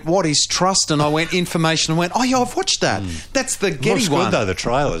 and I went, "What is Trust?" And I went information and went, "Oh yeah, I've watched that. That's the Getty looks one." Looks good though, the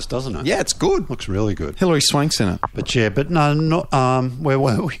trailers, doesn't it? Yeah, it's good. Looks really good. Hilary Swank's in it. But where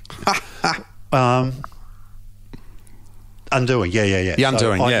were we? Undoing, yeah. The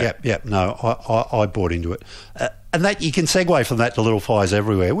Undoing, yeah. No, I bought into it. And that you can segue from that to Little Fires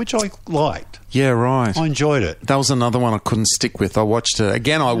Everywhere, which I liked. Yeah, right. I enjoyed it. That was another one I couldn't stick with. I watched it.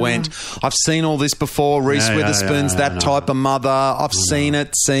 Again, I went, I've seen all this before. Reese Witherspoon's that type of mother. I've seen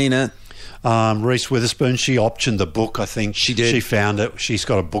it. Reese Witherspoon, she optioned the book, I think. She did. She found it. She's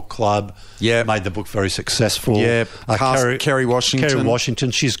got a book club. Yeah. Made the book very successful. Yeah. Kerry Washington. Kerry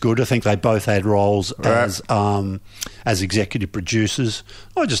Washington, she's good. I think they both had roles as executive producers.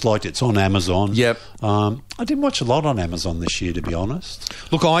 I just liked it. It's on Amazon. Yep. I didn't watch a lot on Amazon this year, to be honest.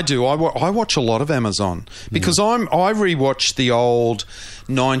 Look, I do. I watch a lot of Amazon because I rewatched the old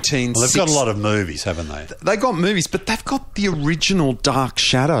 1960s. Well, they've got a lot of movies, haven't they? They got movies, but they've got the original Dark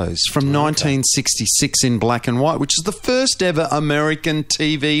Shadows from 1966 in black and white, which is the first ever American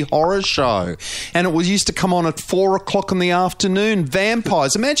TV horror show. And it was used to come on at 4 o'clock in the afternoon.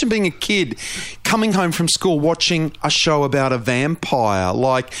 Vampires. Imagine being a kid coming home from school watching a show about a vampire.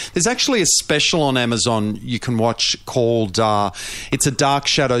 Like, there's actually a special on Amazon you can watch called it's a Dark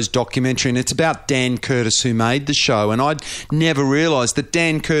Shadows documentary, and it's about Dan Curtis, who made the show. And I'd never realised that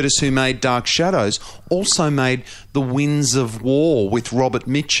Dan Curtis, who made Dark Shadows, also made The Winds of War with Robert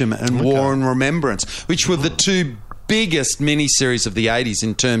Mitchum and War and Remembrance, which were the two biggest miniseries of the 80s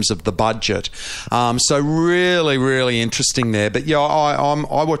in terms of the budget. So really, really interesting there. But yeah,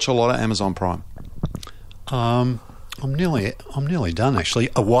 I watch a lot of Amazon Prime. I'm nearly done, actually.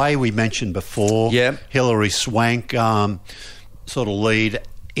 Away, we mentioned before. Yeah. Hilary Swank, sort of lead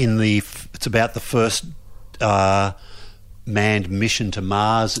in it's about the first manned mission to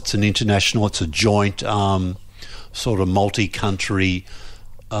Mars. It's a joint sort of multi-country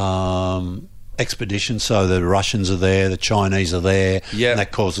expedition. So the Russians are there, the Chinese are there, and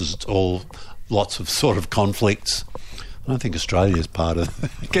that causes lots of sort of conflicts. I don't think Australia's part of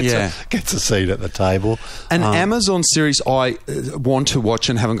gets a seat at the table. An Amazon series I want to watch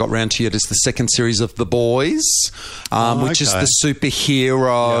and haven't got round to yet is the second series of The Boys, which is the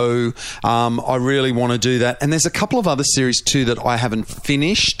superhero. Yep. I really want to do that. And there's a couple of other series too that I haven't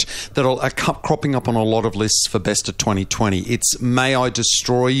finished that are cropping up on a lot of lists for Best of 2020. It's May I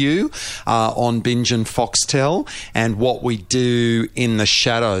Destroy You on Binge and Foxtel, and What We Do in the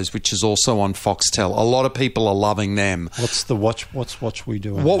Shadows, which is also on Foxtel. A lot of people are loving them. What's What We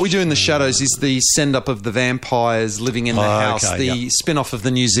Do? What We Do in the Shadows is the send-up of the vampires living in the house, spin-off of the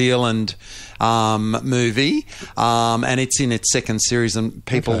New Zealand movie, and it's in its second series, and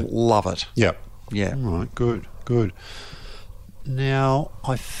people love it. Yep. Yeah. All right, good. Now,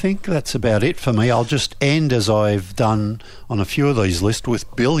 I think that's about it for me. I'll just end, as I've done on a few of these lists,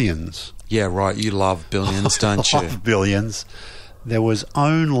 with Billions. Yeah, right. You love Billions, don't you? I love Billions. There was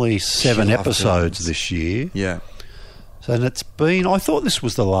only 7 episodes this year. Yeah. So it's been. I thought this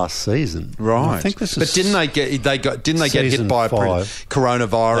was the last season, right? I think this is. But didn't they get hit by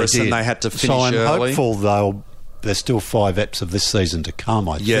coronavirus and they had to finish I'm early? hopeful there's still 5 eps of this season to come.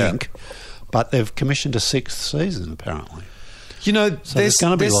 I think, but they've commissioned a 6th season apparently. You know, so there's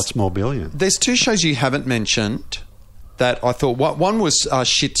going to be lots more Billions. There's 2 shows you haven't mentioned that I thought. One was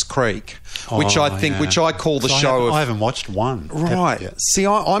Schitt's Creek, which I call the show of. I haven't watched one. Right. See,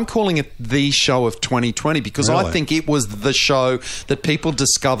 I'm calling it the show of 2020 because I think it was the show that people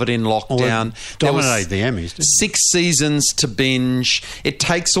discovered in lockdown. Well, dominated the Emmys. 6 seasons to binge. It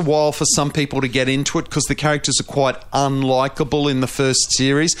takes a while for some people to get into it because the characters are quite unlikable in the first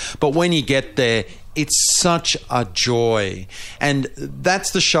series, but when you get there, it's such a joy. And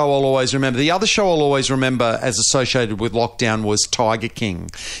that's the show I'll always remember. The other show I'll always remember as associated with lockdown was Tiger King,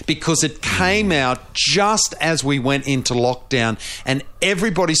 because it came out just as we went into lockdown and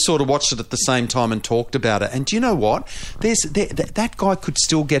everybody sort of watched it at the same time and talked about it. And do you know what? That guy could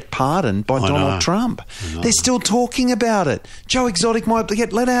still get pardoned by Donald Trump. They're still talking about it. Joe Exotic might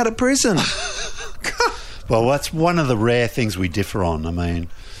get let out of prison. Well, that's one of the rare things we differ on. I mean,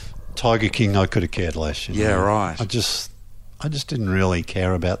 Tiger King, I could have cared less. Yeah, right. I just didn't really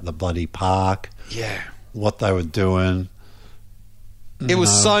care about the bloody park. Yeah. What they were doing. It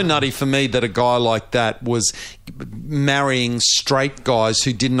was so nutty for me that a guy like that was marrying straight guys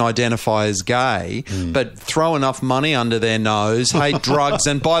who didn't identify as gay, but throw enough money under their nose, hate drugs,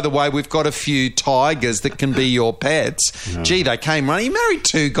 and by the way, we've got a few tigers that can be your pets. Yeah. Gee, they came running. He married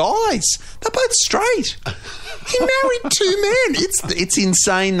 2 guys. They're both straight. He married two men. It's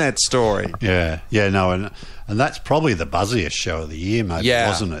insane, that story. Yeah, no, and that's probably the buzziest show of the year, maybe,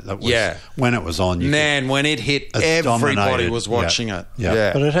 wasn't it? That was, when it was on. When it hit, everybody was watching it.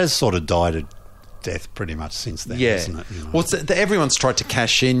 Yeah, but it has sort of died a death pretty much since then, hasn't it? You know? Well, everyone's tried to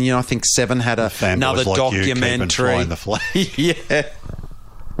cash in. I think Seven had another documentary. You, the flag. Yeah.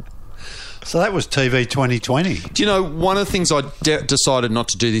 So that was TV 2020. Do you know, one of the things I decided not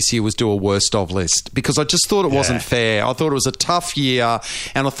to do this year was do a worst of list, because I just thought it wasn't fair. I thought it was a tough year,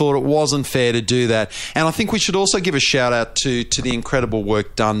 and I thought it wasn't fair to do that. And I think we should also give a shout out to the incredible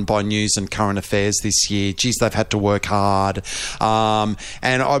work done by News and Current Affairs this year. Geez, they've had to work hard. And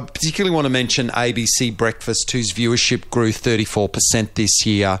I particularly want to mention ABC Breakfast, whose viewership grew 34% this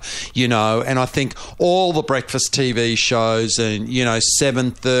year. And I think all the breakfast TV shows and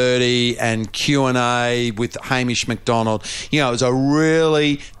 7:30 and Q&A with Hamish McDonald. It was a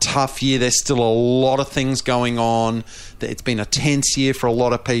really tough year. There's still a lot of things going on. It's been a tense year for a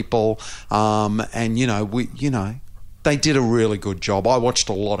lot of people. They did a really good job. I watched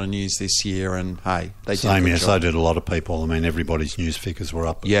a lot of news this year, and hey, they did a good job. So did a lot of people. I mean, everybody's news figures were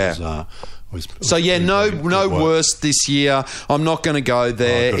up. No worst this year. I'm not going to go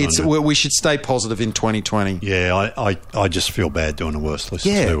there. We should stay positive in 2020. Yeah, I just feel bad doing a worst list.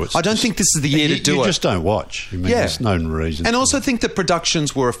 Yeah, I don't think this is the year to do it. You just don't watch. There's no reason. And also think that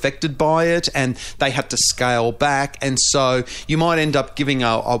productions were affected by it, and they had to scale back, and so you might end up giving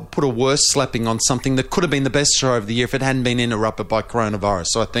put a worse slapping on something that could have been the best show of the year if it hadn't been interrupted by coronavirus.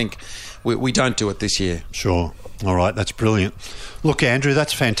 So I think we don't do it this year. Sure. All right, that's brilliant. Look, Andrew,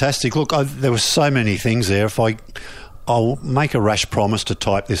 that's fantastic. Look, there were so many things there. I'll make a rash promise to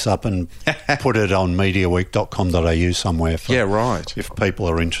type this up and put it on MediaWeek.com.au somewhere. If people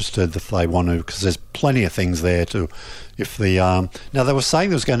are interested, if they want to, because there's plenty of things there to. Now they were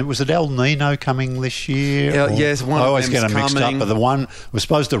saying was it El Nino coming this year? Yes, one. I always get them mixed up, but the one was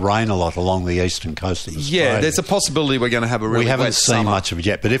supposed to rain a lot along the eastern coast of Australia. Yeah, there's a possibility we're going to have a really wet summer. We haven't seen much of it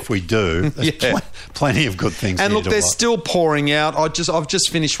yet, but if we do, there's plenty of good things. And look, they're still pouring out. I've just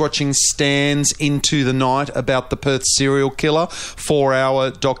finished watching Stan's Into the Night about the Perth serial killer,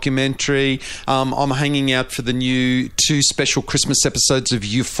 4-hour documentary. I'm hanging out for the new 2 special Christmas episodes of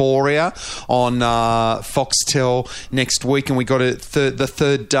Euphoria on Foxtel next week, and we got the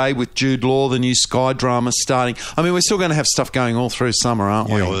third day with Jude Law, the new Sky drama starting. I mean, we're still going to have stuff going all through summer, aren't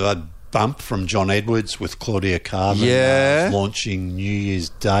we? Yeah, well, that bump from John Edwards with Claudia Carvin launching New Year's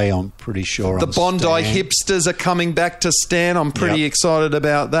Day, I'm pretty sure. The Bondi Hipsters are coming back to Stan. I'm pretty excited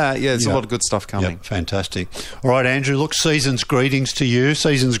about that. Yeah, there's a lot of good stuff coming. Fantastic. All right, Andrew, look, season's greetings to you.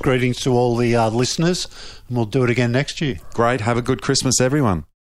 Season's greetings to all the listeners, and we'll do it again next year. Great. Have a good Christmas, everyone.